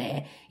relies on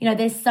it. You know,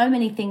 there's so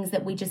many things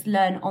that we just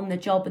learn on the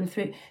job and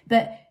through,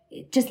 but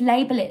just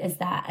label it as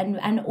that.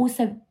 And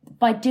also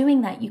by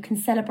doing that, you can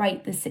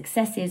celebrate the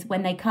successes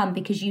when they come,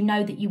 because you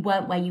know that you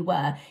weren't where you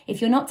were. If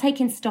you're not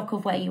taking stock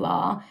of where you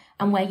are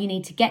and where you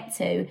need to get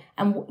to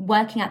and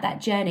working out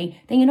that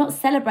journey, then you're not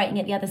celebrating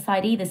at the other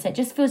side either. So it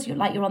just feels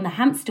like you're on the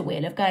hamster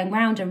wheel of going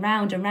round and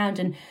round and round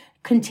and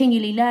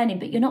continually learning,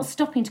 but you're not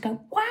stopping to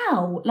go,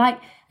 wow, like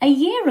a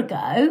year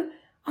ago,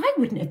 I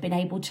wouldn't have been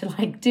able to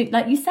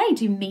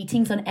do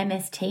meetings on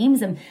MS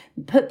Teams and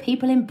put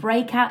people in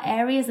breakout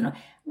areas. And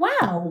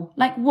wow,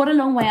 like what a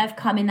long way I've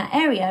come in that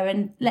area,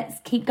 and let's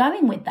keep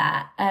going with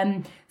that.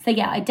 So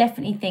yeah, I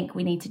definitely think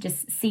we need to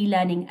just see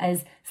learning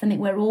as something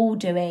we're all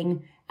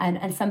doing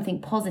and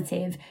something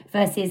positive,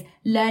 versus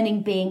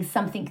learning being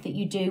something that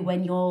you do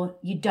when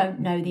you don't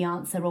know the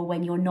answer or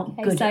when you're not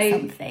good at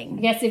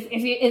something. Yes,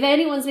 if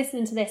anyone's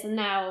listening to this and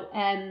now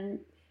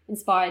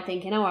inspired,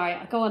 thinking, all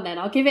right, go on then,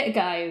 I'll give it a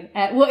go.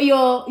 What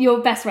are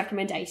your best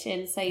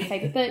recommendations? So your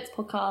favourite books,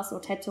 podcasts or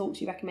TED Talks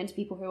you recommend to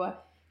people who are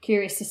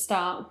curious to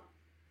start?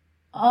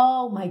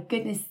 Oh my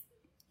goodness.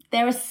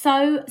 There are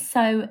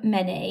so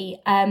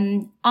many.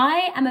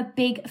 I am a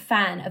big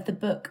fan of the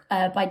book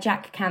by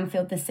Jack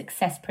Canfield, The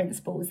Success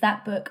Principles.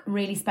 That book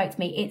really spoke to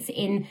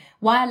me.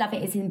 Why I love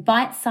it is in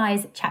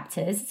bite-sized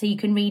chapters. So you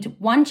can read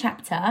one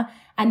chapter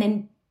and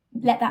then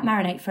let that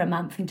marinate for a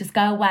month and just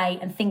go away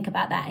and think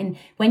about that. And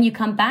when you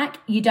come back,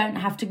 you don't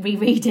have to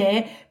reread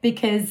it,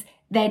 because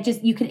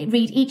you can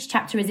read each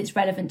chapter as it's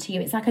relevant to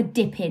you. It's like a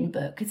dip-in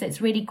book, so it's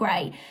really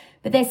great.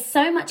 But there's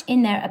so much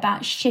in there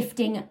about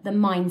shifting the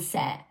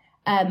mindset,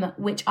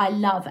 which I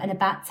love.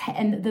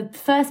 And the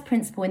first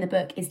principle in the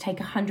book is take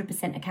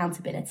 100%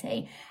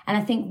 accountability. And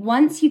I think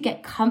once you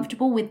get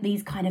comfortable with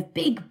these kind of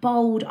big,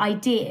 bold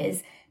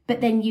ideas,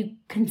 but then you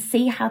can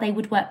see how they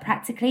would work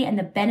practically and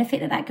the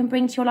benefit that can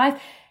bring to your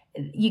life,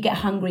 you get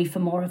hungry for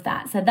more of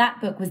that. So that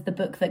book was the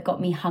book that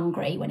got me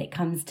hungry when it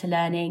comes to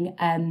learning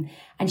and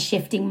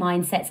shifting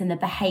mindsets and the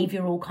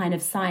behavioural kind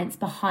of science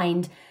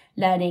behind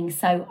learning.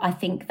 So I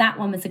think that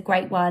one was a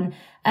great one.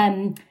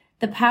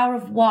 The Power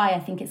of Why, I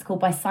think it's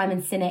called, by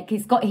Simon Sinek.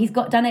 He's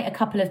done it a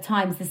couple of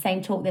times, the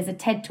same talk. There's a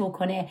TED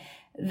Talk on it.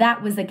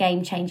 That was a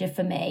game changer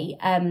for me.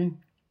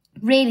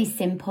 Really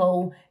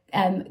simple,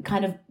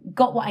 kind of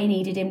got what I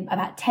needed in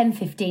about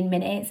 10-15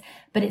 minutes,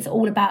 but it's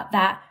all about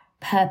that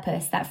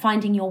purpose, that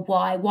finding your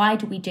why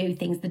do we do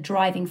things, the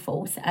driving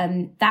force.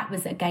 That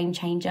was a game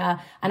changer,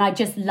 and I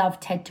just love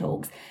TED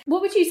Talks.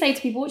 What would you say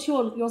to people? What's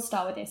your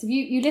style with this? If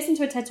you listen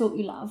to a TED Talk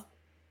you love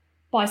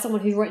by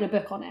someone who's written a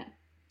book on it,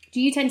 do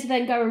you tend to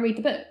then go and read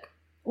the book,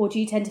 or do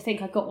you tend to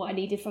think I got what I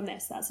needed from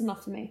this, that's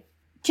enough for me?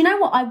 Do you know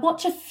what, I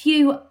watch a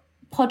few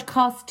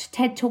podcast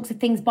TED Talks of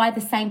things by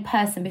the same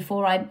person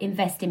before I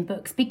invest in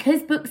books,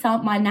 because books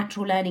aren't my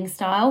natural learning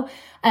style.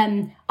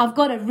 I've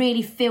got to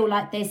really feel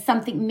like there's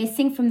something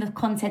missing from the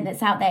content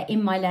that's out there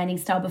in my learning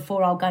style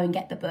before I'll go and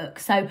get the book.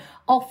 So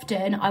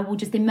often I will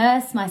just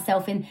immerse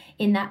myself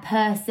in that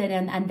person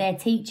and their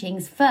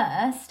teachings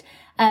first.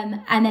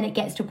 And then it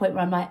gets to a point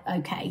where I'm like,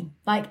 okay,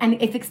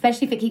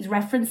 especially if it keeps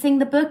referencing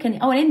the book and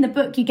in the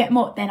book you get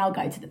more, then I'll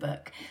go to the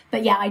book.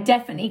 But yeah, I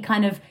definitely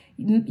kind of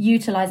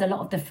utilize a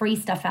lot of the free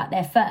stuff out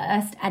there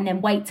first, and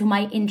then wait till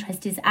my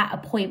interest is at a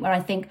point where I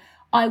think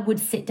I would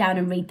sit down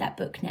and read that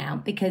book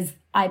now, because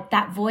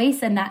that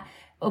voice and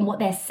what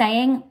they're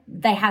saying,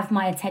 they have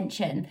my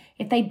attention.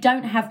 If they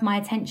don't have my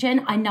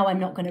attention, I know I'm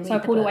not going to read the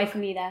book. So I pulled away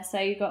from you there. So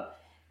you've got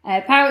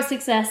Power of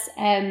Success,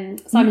 Simon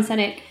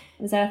Sinek.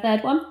 Was there a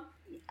third one?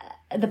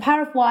 The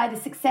Power of Why, the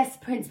Success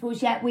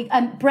Principles. Yeah,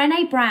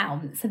 Brené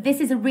Brown. So this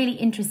is a really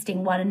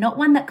interesting one, and not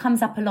one that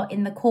comes up a lot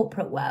in the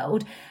corporate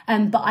world.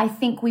 But I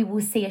think we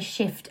will see a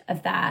shift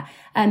of that.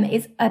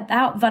 It's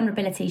about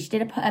vulnerability. She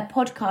did a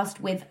podcast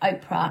with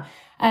Oprah,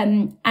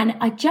 and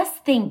I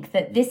just think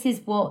that this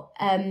is what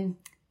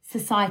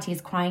society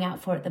is crying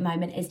out for at the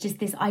moment. Is just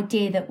this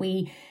idea that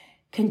we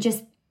can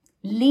just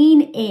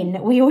lean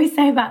in. We always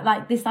say about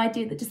like this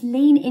idea that just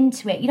lean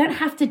into it. You don't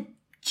have to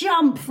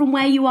jump from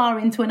where you are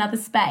into another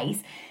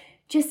space.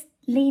 Just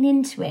lean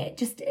into it.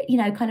 Just,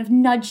 kind of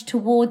nudge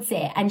towards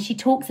it. And she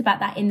talks about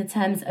that in the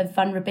terms of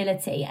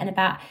vulnerability and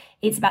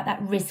it's about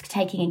that risk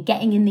taking and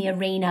getting in the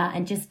arena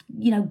and just,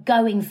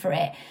 going for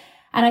it.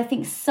 And I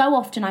think so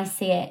often I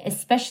see it,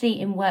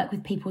 especially in work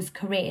with people's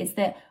careers,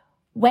 that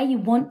where you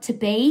want to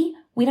be,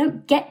 we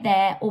don't get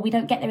there, or we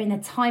don't get there in the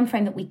time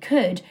frame that we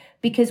could,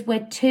 because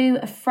we're too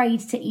afraid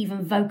to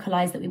even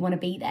vocalize that we want to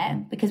be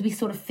there, because we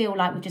sort of feel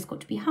like we've just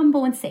got to be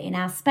humble and sit in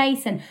our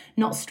space and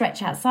not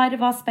stretch outside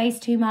of our space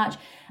too much.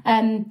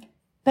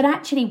 But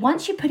actually,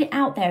 once you put it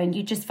out there and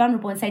you're just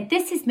vulnerable and say,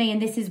 this is me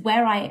and this is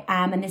where I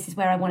am and this is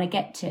where I want to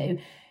get to,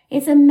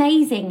 it's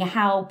amazing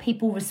how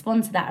people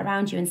respond to that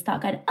around you and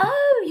start going,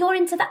 oh, you're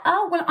into that.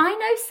 Oh, well, I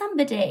know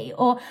somebody,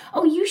 or,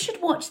 oh, you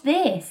should watch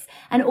this.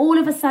 And all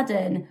of a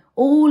sudden,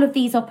 all of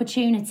these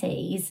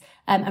opportunities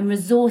and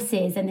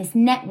resources and this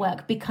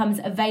network becomes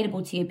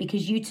available to you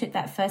because you took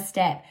that first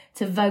step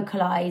to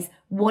vocalize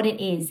what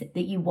it is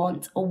that you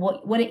want, or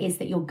what it is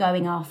that you're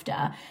going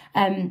after.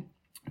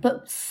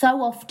 But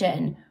so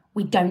often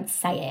we don't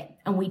say it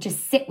and we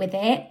just sit with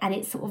it, and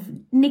it's sort of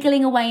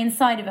niggling away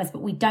inside of us,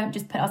 but we don't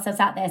just put ourselves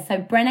out there. So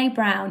Brené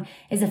Brown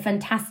is a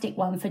fantastic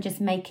one for just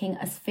making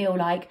us feel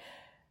like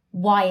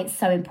why it's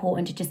so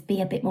important to just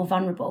be a bit more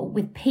vulnerable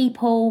with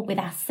people, with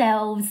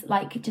ourselves,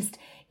 like just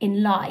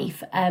in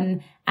life.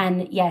 And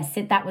yes,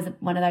 that was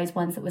one of those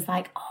ones that was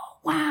like, oh,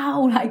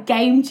 wow, like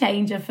game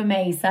changer for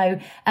me. So,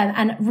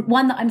 and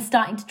one that I'm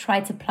starting to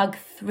try to plug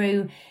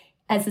through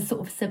as a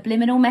sort of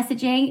subliminal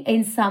messaging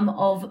in some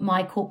of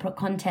my corporate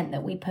content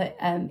that we put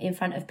in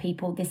front of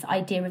people, this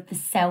idea of the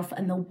self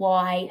and the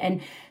why,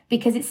 and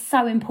because it's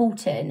so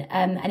important,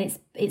 and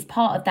it's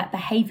part of that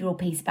behavioural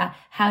piece about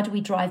how do we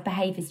drive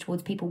behaviours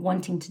towards people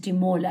wanting to do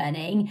more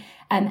learning,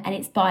 and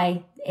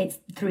it's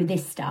through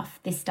this stuff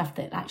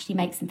that actually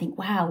makes them think,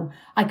 wow,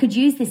 I could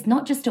use this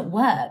not just at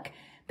work,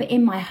 but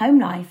in my home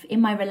life,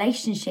 in my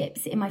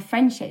relationships, in my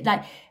friendship,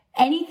 like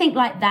anything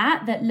like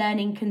that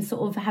learning can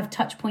sort of have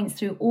touch points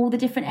through all the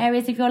different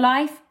areas of your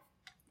life.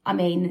 I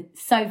mean,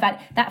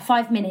 that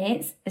 5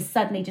 minutes has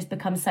suddenly just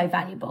become so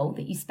valuable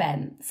that you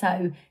spent.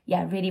 So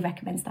yeah, really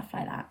recommend stuff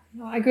like that.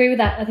 I agree with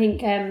that. I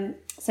think,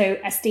 so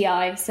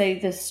SDI, so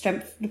the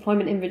Strength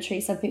Deployment Inventory,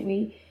 is something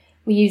we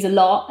use a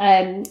lot.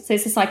 So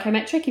it's a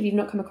psychometric. If you've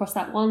not come across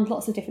that one,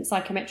 lots of different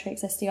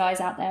psychometrics,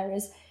 SDIs out there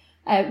is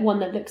one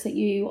that looks at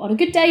you on a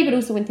good day, but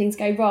also when things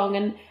go wrong.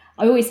 And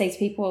I always say to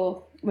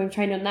people when I'm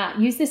training on that,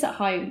 use this at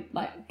home,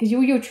 like, because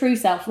you're your true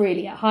self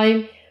really at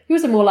home. You're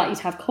also more likely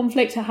to have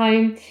conflict at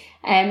home,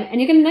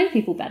 and you're going to know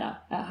people better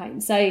at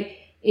home. So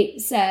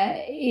it's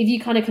if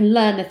you kind of can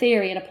learn the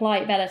theory and apply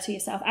it better to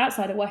yourself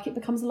outside of work, it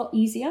becomes a lot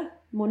easier,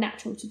 more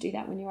natural to do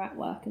that when you're at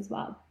work as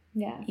well.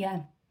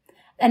 Yeah.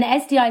 And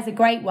SDI is a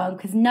great one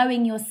because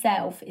knowing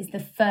yourself is the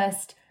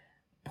first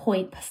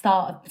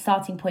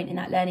starting point in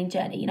that learning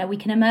journey. We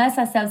can immerse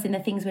ourselves in the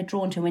things we're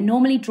drawn to. We're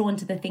normally drawn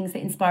to the things that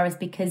inspire us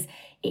because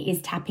it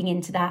is tapping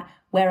into that,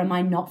 where am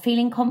I not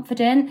feeling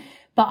confident?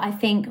 But I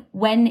think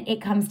when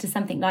it comes to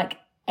something like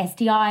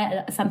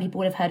SDI, some people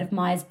would have heard of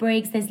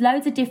Myers-Briggs, there's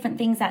loads of different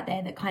things out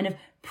there that kind of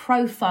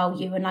profile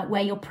you and like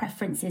where your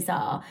preferences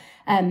are,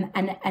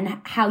 and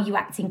how you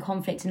act in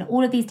conflict and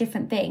all of these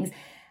different things.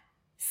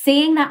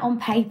 Seeing that on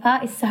paper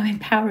is so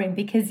empowering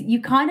because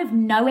you kind of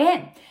know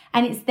it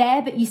and it's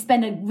there, but you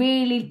spend a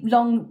really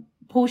long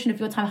portion of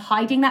your time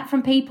hiding that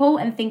from people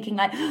and thinking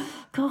like, oh,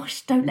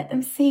 gosh, don't let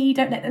them see.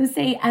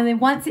 And then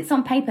once it's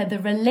on paper, the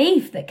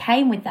relief that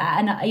came with that,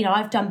 and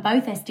I've done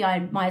both SDI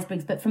and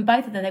Myers-Briggs, but from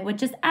both of them, they were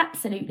just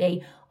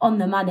absolutely on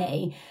the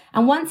money.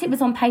 And once it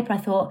was on paper, I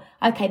thought,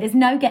 okay, there's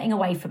no getting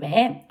away from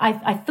it.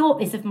 I thought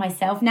this of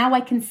myself. Now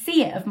I can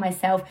see it of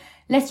myself.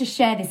 Let's just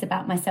share this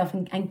about myself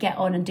and get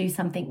on and do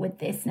something with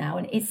this now.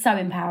 And it's so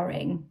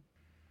empowering.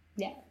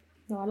 Yeah.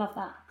 No, I love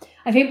that.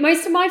 I think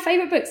most of my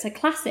favourite books are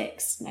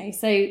classics.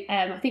 So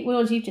I think the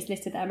ones you've just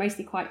listed there are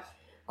mostly quite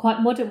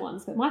modern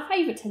ones, but my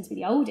favourite tend to be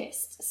the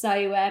oldest. So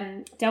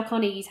Dale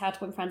Carnegie's How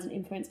to Win Friends and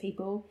Influence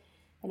People.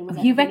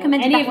 You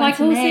recommended any that of my one to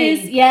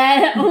courses? me.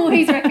 Yeah,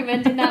 always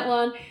recommending that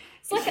one.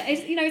 It's like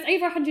it's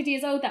over 100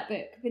 years old, that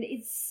book, but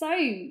it's so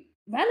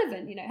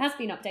relevant. It has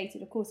been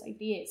updated, of course, over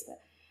the years, but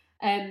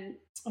I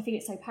think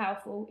it's so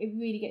powerful. It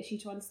really gets you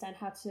to understand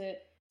how to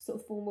sort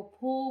of form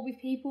rapport with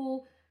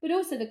people, but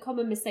also the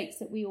common mistakes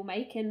that we all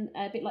make. And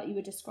a bit like you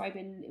were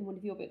describing in one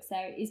of your books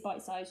there, it is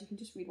bite-sized. You can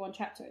just read one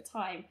chapter at a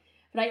time.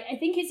 But I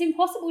think it's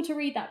impossible to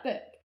read that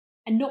book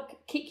and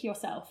not kick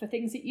yourself for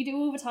things that you do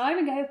all the time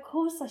and go, of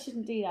course I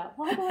shouldn't do that.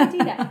 Why do I do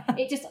that?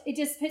 It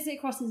just puts it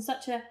across in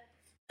such a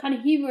kind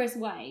of humorous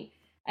way.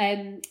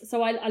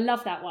 So I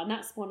love that one.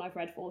 That's one I've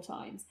read 4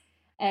 times.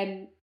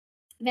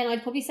 Then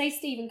I'd probably say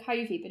Stephen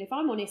Covey, but if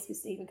I'm honest with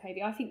Stephen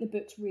Covey, I think the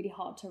book's really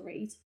hard to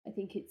read. I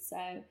think it's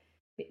a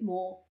bit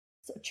more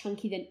sort of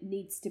chunky than it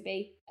needs to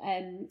be.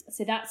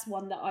 So that's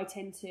one that I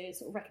tend to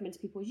sort of recommend to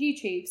people's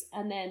YouTubes,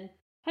 and then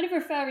kind of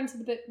referring to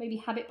the book maybe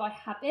habit by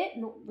habit,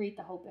 not read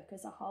the whole book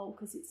as a whole,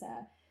 because it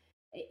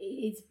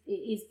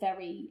is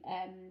very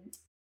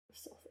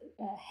sort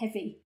of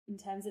heavy in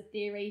terms of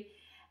theory.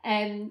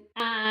 And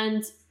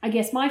I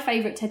guess my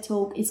favourite TED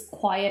Talk is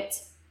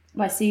Quiet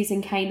by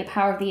Susan Cain, The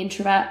Power of the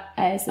Introvert.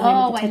 Is the name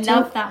of the TED Talk.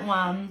 Love that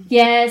one.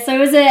 Yeah, so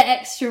as an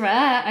extrovert,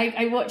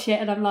 I watch it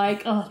and I'm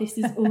like, oh, this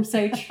is all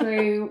so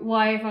true.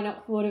 Why have I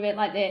not thought of it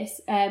like this?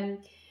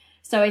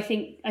 So I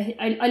think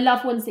I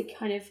love ones that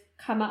kind of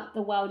come at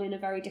the world in a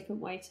very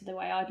different way to the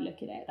way I'd look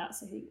at it.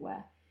 That's, I think,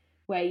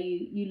 where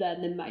you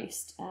learn the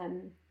most.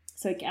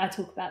 So I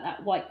talk about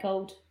that white,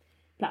 gold,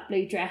 black,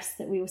 blue dress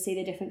that we all see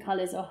the different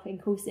colours of in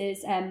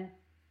courses.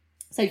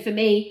 So for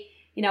me,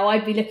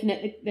 I'd be looking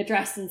at the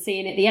dress and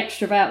seeing it the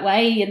extrovert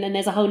way, and then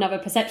there's a whole nother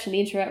perception the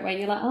introvert way, and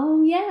you're like,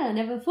 oh yeah, I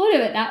never thought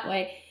of it that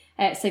way.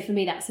 So for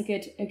me, that's a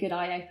good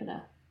eye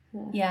opener.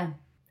 Yeah.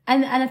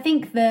 And I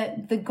think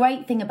the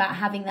great thing about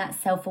having that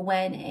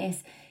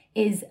self-awareness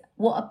is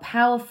what a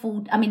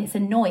powerful, it's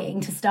annoying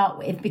to start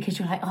with, because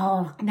you're like,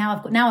 oh,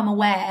 now I'm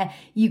aware.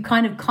 You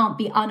kind of can't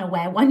be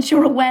unaware. Once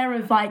you're aware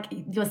of like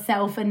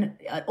yourself and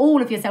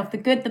all of yourself, the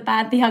good, the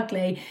bad, the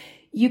ugly,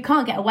 you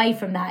can't get away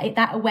from that.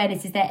 That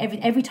awareness is there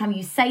every time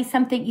you say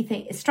something. You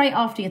think straight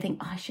after, you think,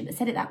 oh, I shouldn't have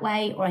said it that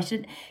way, or I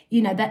should,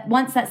 that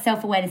once that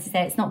self-awareness is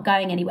there, it's not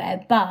going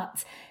anywhere.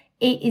 But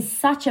it is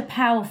such a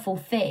powerful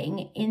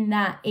thing in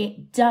that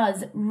it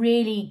does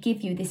really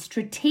give you this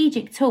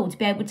strategic tool to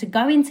be able to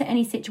go into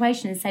any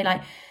situation and say,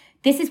 like,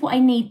 this is what I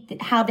need,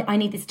 how I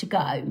need this to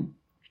go.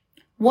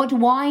 What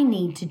do I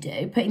need to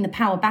do? Putting the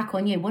power back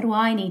on you. What do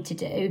I need to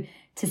do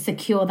to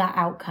secure that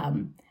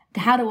outcome?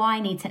 How do I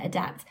need to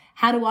adapt?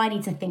 How do I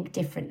need to think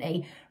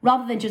differently?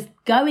 Rather than just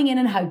going in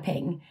and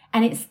hoping.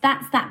 And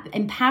that's that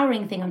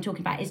empowering thing I'm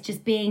talking about. It's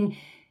just being,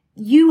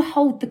 you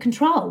hold the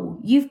control.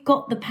 You've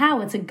got the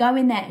power to go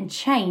in there and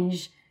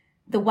change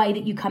the way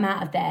that you come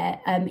out of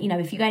there.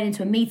 If you're going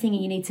into a meeting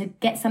and you need to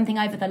get something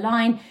over the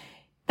line,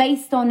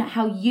 based on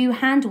how you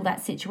handle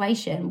that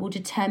situation will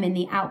determine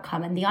the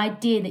outcome. And the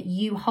idea that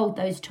you hold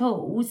those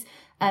tools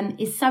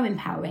is so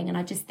empowering. And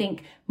I just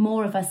think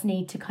more of us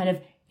need to kind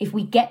of, if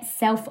we get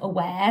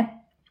self-aware,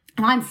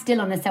 and I'm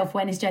still on a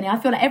self-awareness journey. I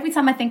feel like every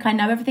time I think I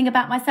know everything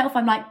about myself,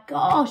 I'm like,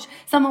 gosh,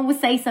 someone will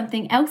say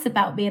something else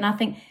about me. And I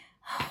think,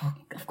 oh,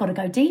 I've got to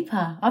go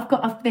deeper.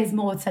 There's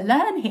more to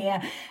learn here.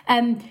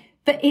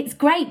 But it's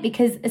great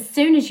because as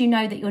soon as you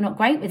know that you're not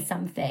great with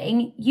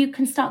something, you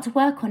can start to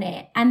work on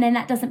it. And then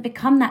that doesn't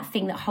become that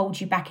thing that holds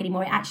you back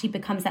anymore. It actually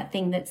becomes that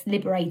thing that's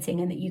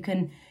liberating and that you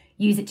can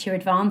use it to your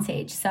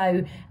advantage.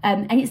 So,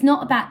 and it's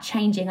not about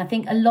changing. I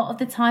think a lot of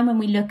the time when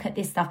we look at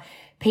this stuff,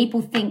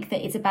 people think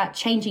that it's about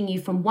changing you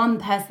from one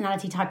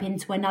personality type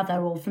into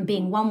another, or from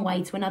being one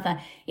way to another.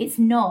 It's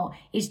not.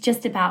 It's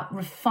just about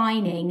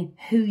refining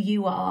who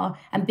you are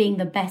and being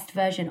the best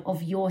version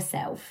of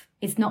yourself.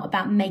 It's not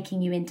about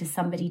making you into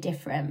somebody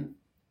different.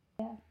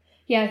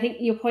 Yeah, I think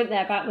your point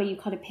there about where you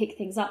kind of pick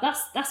things up,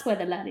 that's where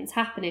the learning's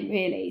happening,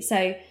 really. So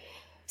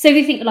if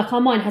you think, like,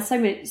 our mind has so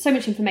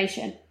much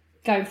information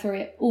going through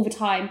it all the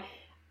time.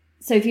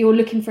 So if you're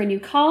looking for a new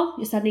car,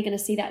 you're suddenly going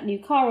to see that new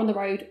car on the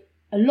road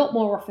a lot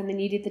more often than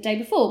you did the day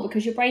before,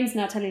 because your brain's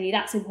now telling you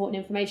that's important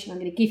information, I'm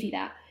going to give you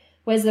that.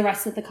 Whereas the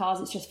rest of the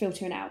cars, it's just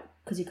filtering out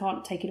because you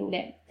can't take it all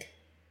in.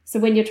 So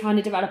when you're trying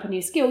to develop a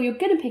new skill, you're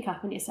going to pick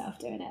up on yourself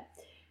doing it.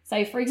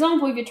 So for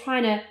example, if you're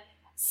trying to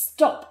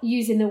stop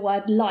using the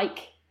word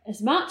like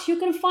as much, you're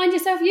going to find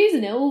yourself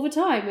using it all the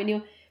time when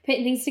you're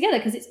putting things together,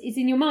 because it's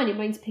in your mind, your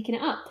brain's picking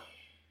it up.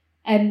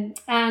 And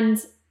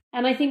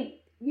I think,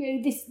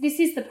 this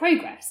is the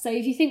progress. So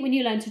if you think when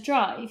you learn to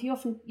drive,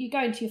 you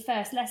go into your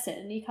first lesson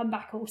and you come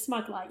back all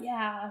smug, like,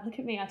 yeah, look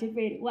at me, I did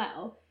really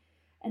well.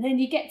 And then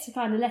you get to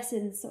kind of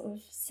lesson sort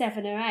of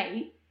 7 or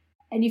 8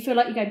 and you feel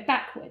like you're going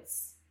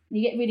backwards. And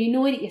you get really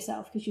annoyed at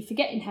yourself because you're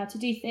forgetting how to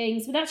do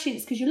things. But actually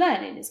it's because you're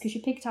learning. It's because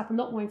you picked up a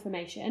lot more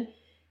information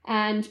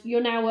and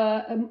you're now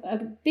a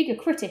bigger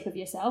critic of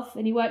yourself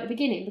than you were at the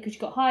beginning, because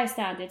you've got higher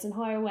standards and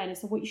higher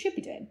awareness of what you should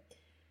be doing.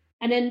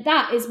 And then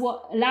that is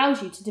what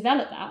allows you to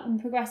develop that and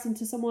progress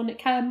into someone that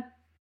can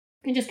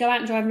just go out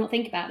and drive and not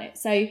think about it.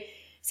 So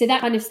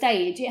that kind of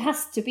stage, it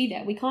has to be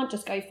there. We can't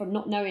just go from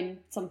not knowing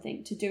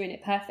something to doing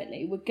it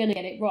perfectly. We're going to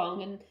get it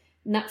wrong. And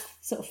that's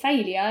sort of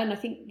failure. And I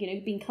think,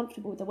 being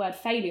comfortable with the word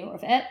failure of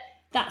it,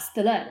 that's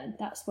the learning.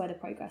 That's where the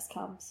progress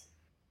comes.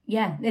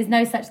 Yeah, there's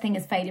no such thing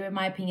as failure, in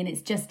my opinion.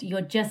 It's just, you're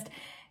just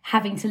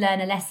having to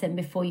learn a lesson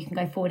before you can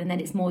go forward, and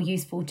then it's more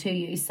useful to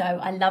you. So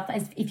I love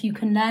that. If you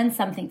can learn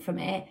something from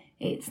it,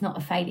 it's not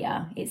a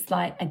failure. It's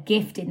like a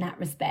gift in that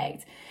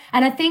respect.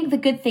 And I think the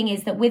good thing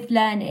is that with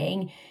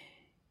learning,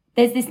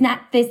 there's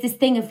this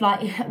thing of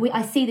like,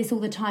 I see this all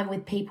the time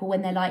with people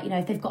when they're like,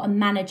 if they've got a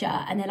manager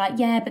and they're like,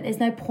 yeah, but there's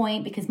no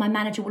point because my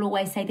manager will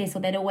always say this or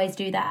they'll always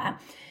do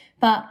that.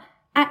 But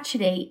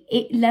actually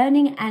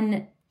learning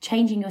and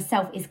changing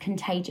yourself is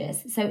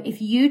contagious. So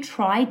if you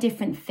try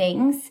different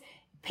things,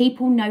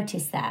 people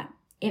notice that.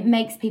 It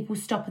makes people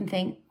stop and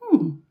think,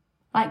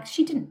 like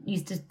she didn't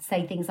used to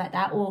say things like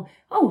that, or,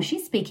 oh,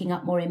 she's speaking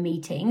up more in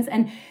meetings.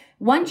 And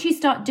once you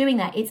start doing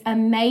that, it's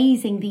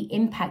amazing the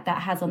impact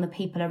that has on the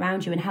people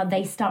around you and how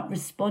they start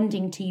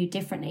responding to you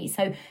differently.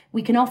 So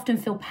we can often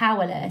feel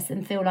powerless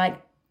and feel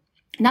like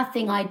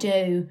nothing I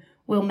do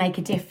will make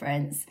a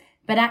difference.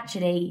 But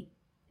actually,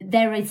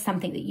 there is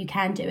something that you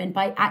can do. And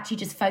by actually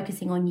just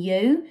focusing on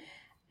you,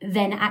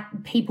 then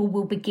people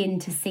will begin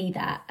to see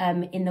that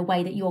in the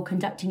way that you're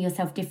conducting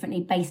yourself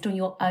differently based on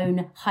your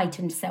own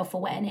heightened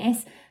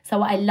self-awareness.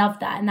 So I love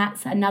that. And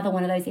that's another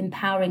one of those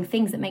empowering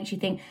things that makes you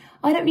think,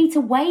 I don't need to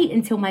wait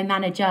until my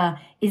manager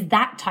is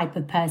that type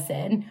of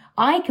person.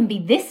 I can be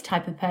this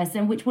type of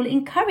person, which will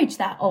encourage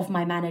that of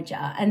my manager.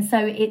 And so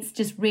it's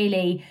just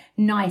really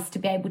nice to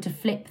be able to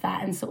flip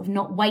that and sort of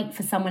not wait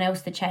for someone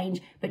else to change,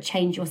 but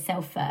change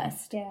yourself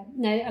first. Yeah,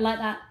 no, I like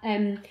that.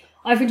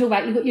 I've been talking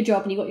about you've got your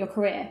job and you've got your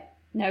career.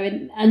 No,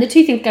 and the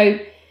two things go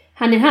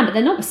hand in hand, but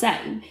they're not the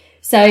same.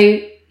 So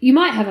you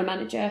might have a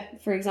manager,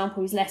 for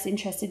example, who's less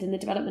interested in the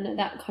development at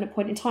that kind of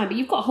point in time, but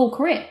you've got a whole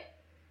career.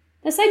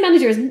 The same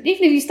manager, even if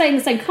you stay in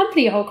the same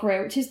company your whole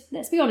career, which is,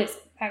 let's be honest,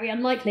 very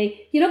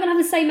unlikely, you're not going to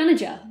have the same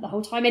manager the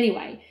whole time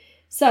anyway.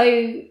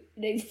 So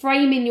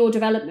framing your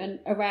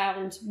development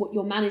around what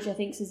your manager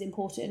thinks is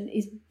important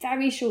is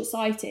very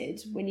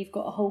short-sighted when you've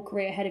got a whole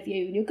career ahead of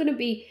you, and you're going to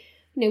be,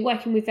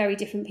 working with very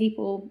different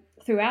people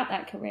throughout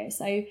that career.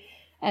 So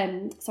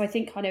I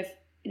think kind of,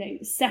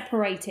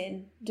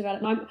 separating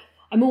development.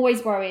 I'm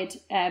always worried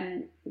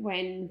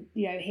when,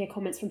 hear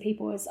comments from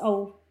people as,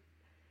 oh,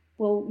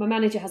 well, my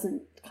manager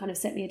hasn't kind of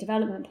set me a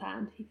development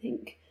plan. You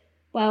think,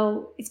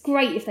 well, it's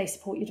great if they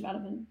support your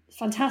development. It's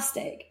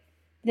fantastic.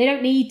 They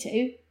don't need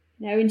to,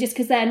 and just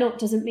because they're not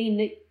doesn't mean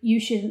that you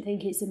shouldn't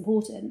think it's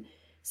important.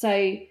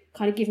 So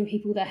kind of giving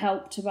people the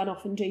help to run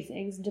off and do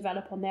things and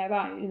develop on their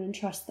own and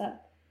trust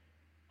that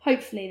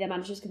hopefully their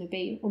manager's going to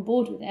be on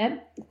board with it,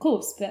 of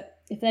course, but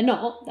if they're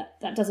not,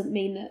 that doesn't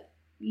mean that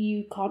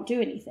you can't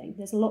do anything.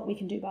 There's a lot we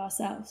can do by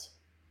ourselves.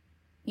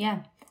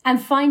 Yeah.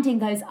 And finding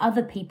those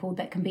other people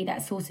that can be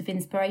that source of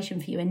inspiration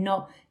for you and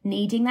not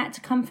needing that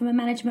to come from a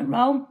management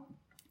role.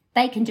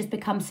 They can just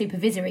become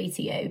supervisory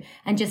to you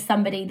and just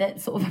somebody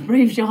that sort of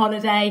approves your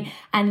holiday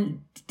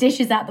and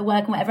dishes out the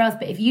work and whatever else.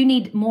 But if you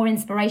need more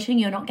inspiration,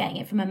 you're not getting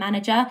it from a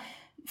manager,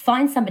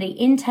 find somebody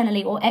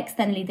internally or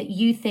externally that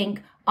you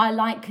think, I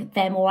like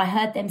them, or I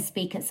heard them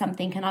speak at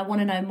something and I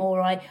want to know more,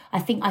 or I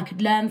think I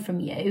could learn from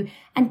you.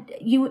 And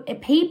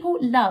people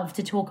love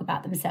to talk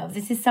about themselves.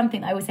 This is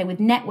something I always say with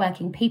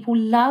networking. People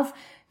love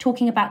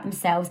talking about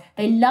themselves.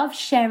 They love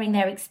sharing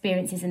their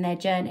experiences and their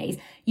journeys.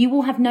 You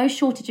will have no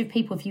shortage of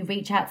people if you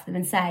reach out to them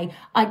and say,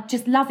 I'd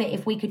just love it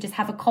if we could just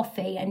have a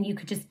coffee and you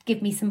could just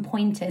give me some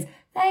pointers.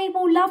 They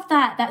will love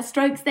that. That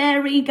strokes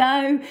their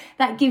ego.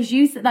 That gives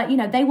you,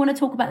 they want to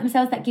talk about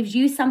themselves. That gives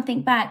you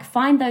something back.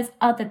 Find those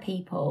other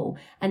people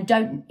and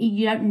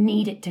you don't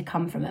need it to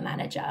come from a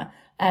manager.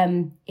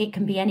 It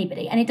can be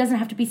anybody, and it doesn't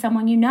have to be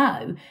someone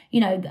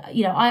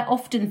I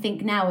often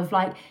think now of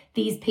like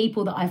these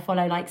people that I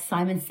follow, like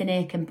Simon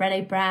Sinek and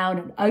Brené Brown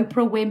and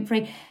Oprah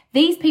Winfrey.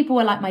 These people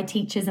are like my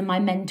teachers and my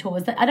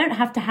mentors that I don't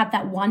have to have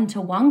that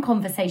one-to-one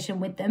conversation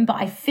with them, but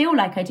I feel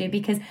like I do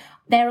because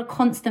they're a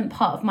constant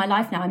part of my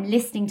life now. I'm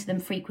listening to them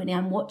frequently.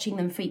 I'm watching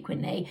them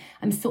frequently.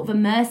 I'm sort of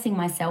immersing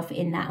myself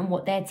in that and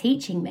what they're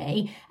teaching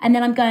me. And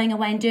then I'm going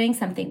away and doing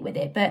something with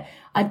it. But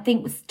I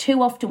think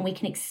too often we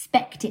can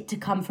expect it to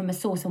come from a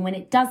source. And when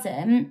it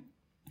doesn't,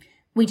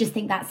 we just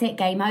think that's it,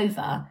 game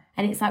over.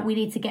 And it's like we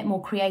need to get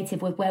more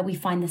creative with where we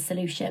find the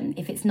solution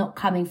if it's not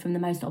coming from the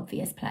most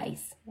obvious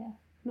place. Yeah,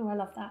 no, I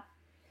love that.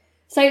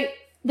 So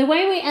the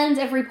way we end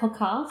every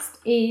podcast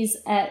is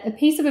a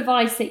piece of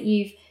advice that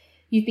you've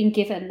been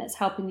given that's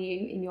helping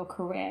you in your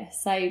career.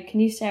 So can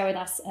you share with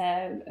us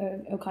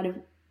a kind of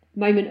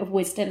moment of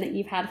wisdom that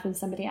you've had from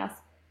somebody else?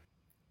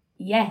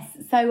 Yes.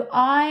 So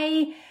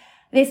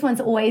this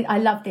one's always, I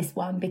love this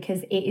one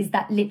because it is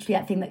literally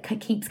that thing that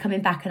keeps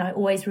coming back and I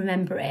always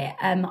remember it.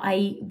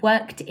 I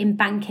worked in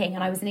banking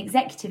and I was an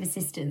executive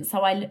assistant.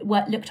 So I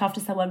looked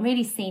after someone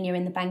really senior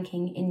in the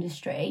banking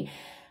industry.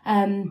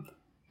 And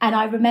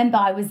I remember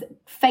I was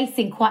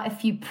facing quite a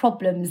few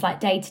problems like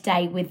day to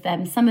day with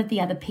some of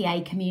the other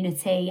PA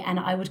community. And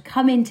I would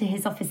come into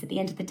his office at the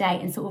end of the day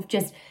and sort of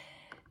just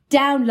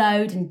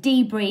download and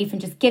debrief and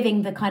just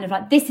giving the kind of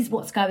like, this is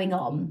what's going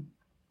on.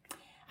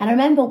 And I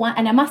remember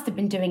and I must have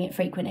been doing it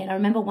frequently. And I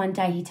remember one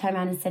day he turned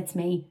around and said to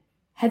me,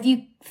 have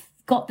you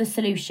got the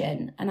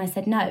solution? And I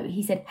said, no.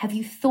 He said, have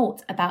you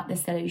thought about the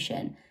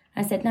solution?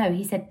 And I said, no.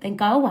 He said, then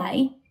go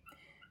away.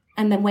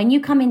 And then when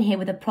you come in here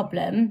with a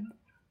problem,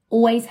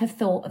 always have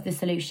thought of the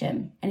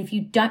solution. And if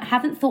you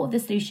haven't thought of the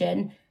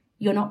solution,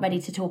 you're not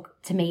ready to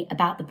talk to me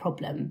about the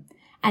problem.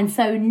 And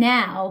so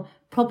now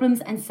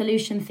problems and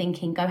solution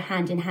thinking go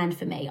hand in hand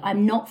for me.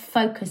 I'm not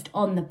focused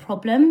on the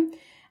problem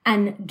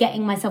and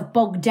getting myself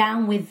bogged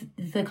down with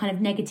the kind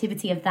of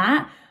negativity of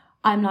that.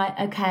 I'm like,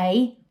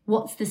 okay,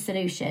 what's the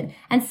solution?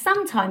 And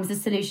sometimes the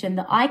solution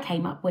that I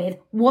came up with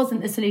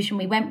wasn't the solution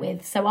we went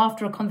with. So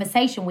after a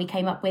conversation, we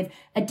came up with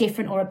a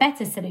different or a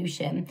better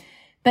solution.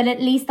 But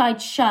at least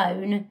I'd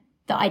shown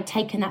that I'd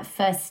taken that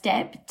first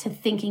step to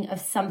thinking of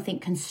something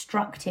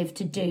constructive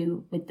to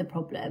do with the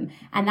problem.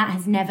 And that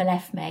has never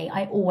left me.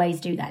 I always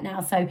do that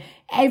now. So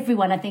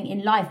everyone, I think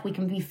in life, we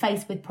can be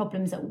faced with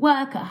problems at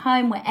work, at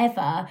home,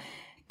 wherever.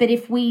 But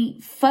if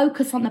we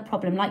focus on the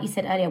problem, like you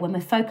said earlier, when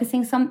we're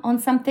focusing on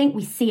something,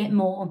 we see it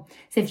more.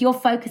 So if you're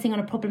focusing on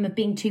a problem of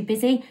being too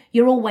busy,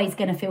 you're always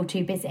going to feel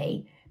too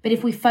busy. But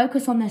if we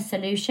focus on the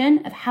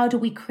solution of how do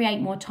we create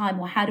more time,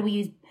 or how do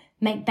we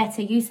make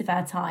better use of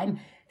our time,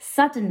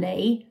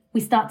 suddenly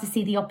we start to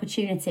see the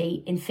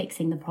opportunity in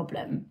fixing the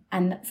problem.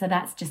 And so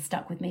that's just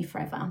stuck with me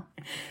forever.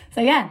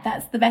 So yeah,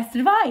 that's the best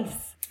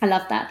advice. I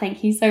love that.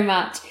 Thank you so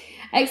much.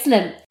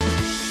 Excellent.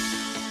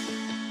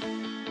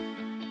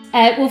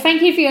 Well,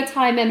 thank you for your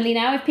time, Emily.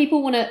 Now, if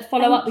people want to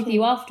follow up with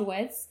you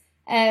afterwards,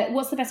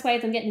 what's the best way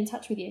of them getting in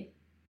touch with you?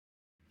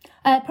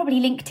 Probably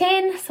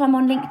LinkedIn. So I'm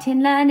on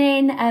LinkedIn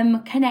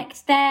Learning,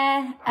 connect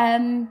there.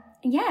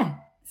 Yeah,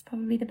 it's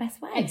probably the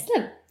best way.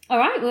 Excellent. All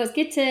right. Well, it's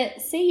good to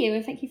see you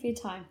and thank you for your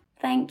time.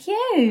 Thank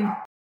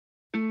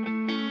you.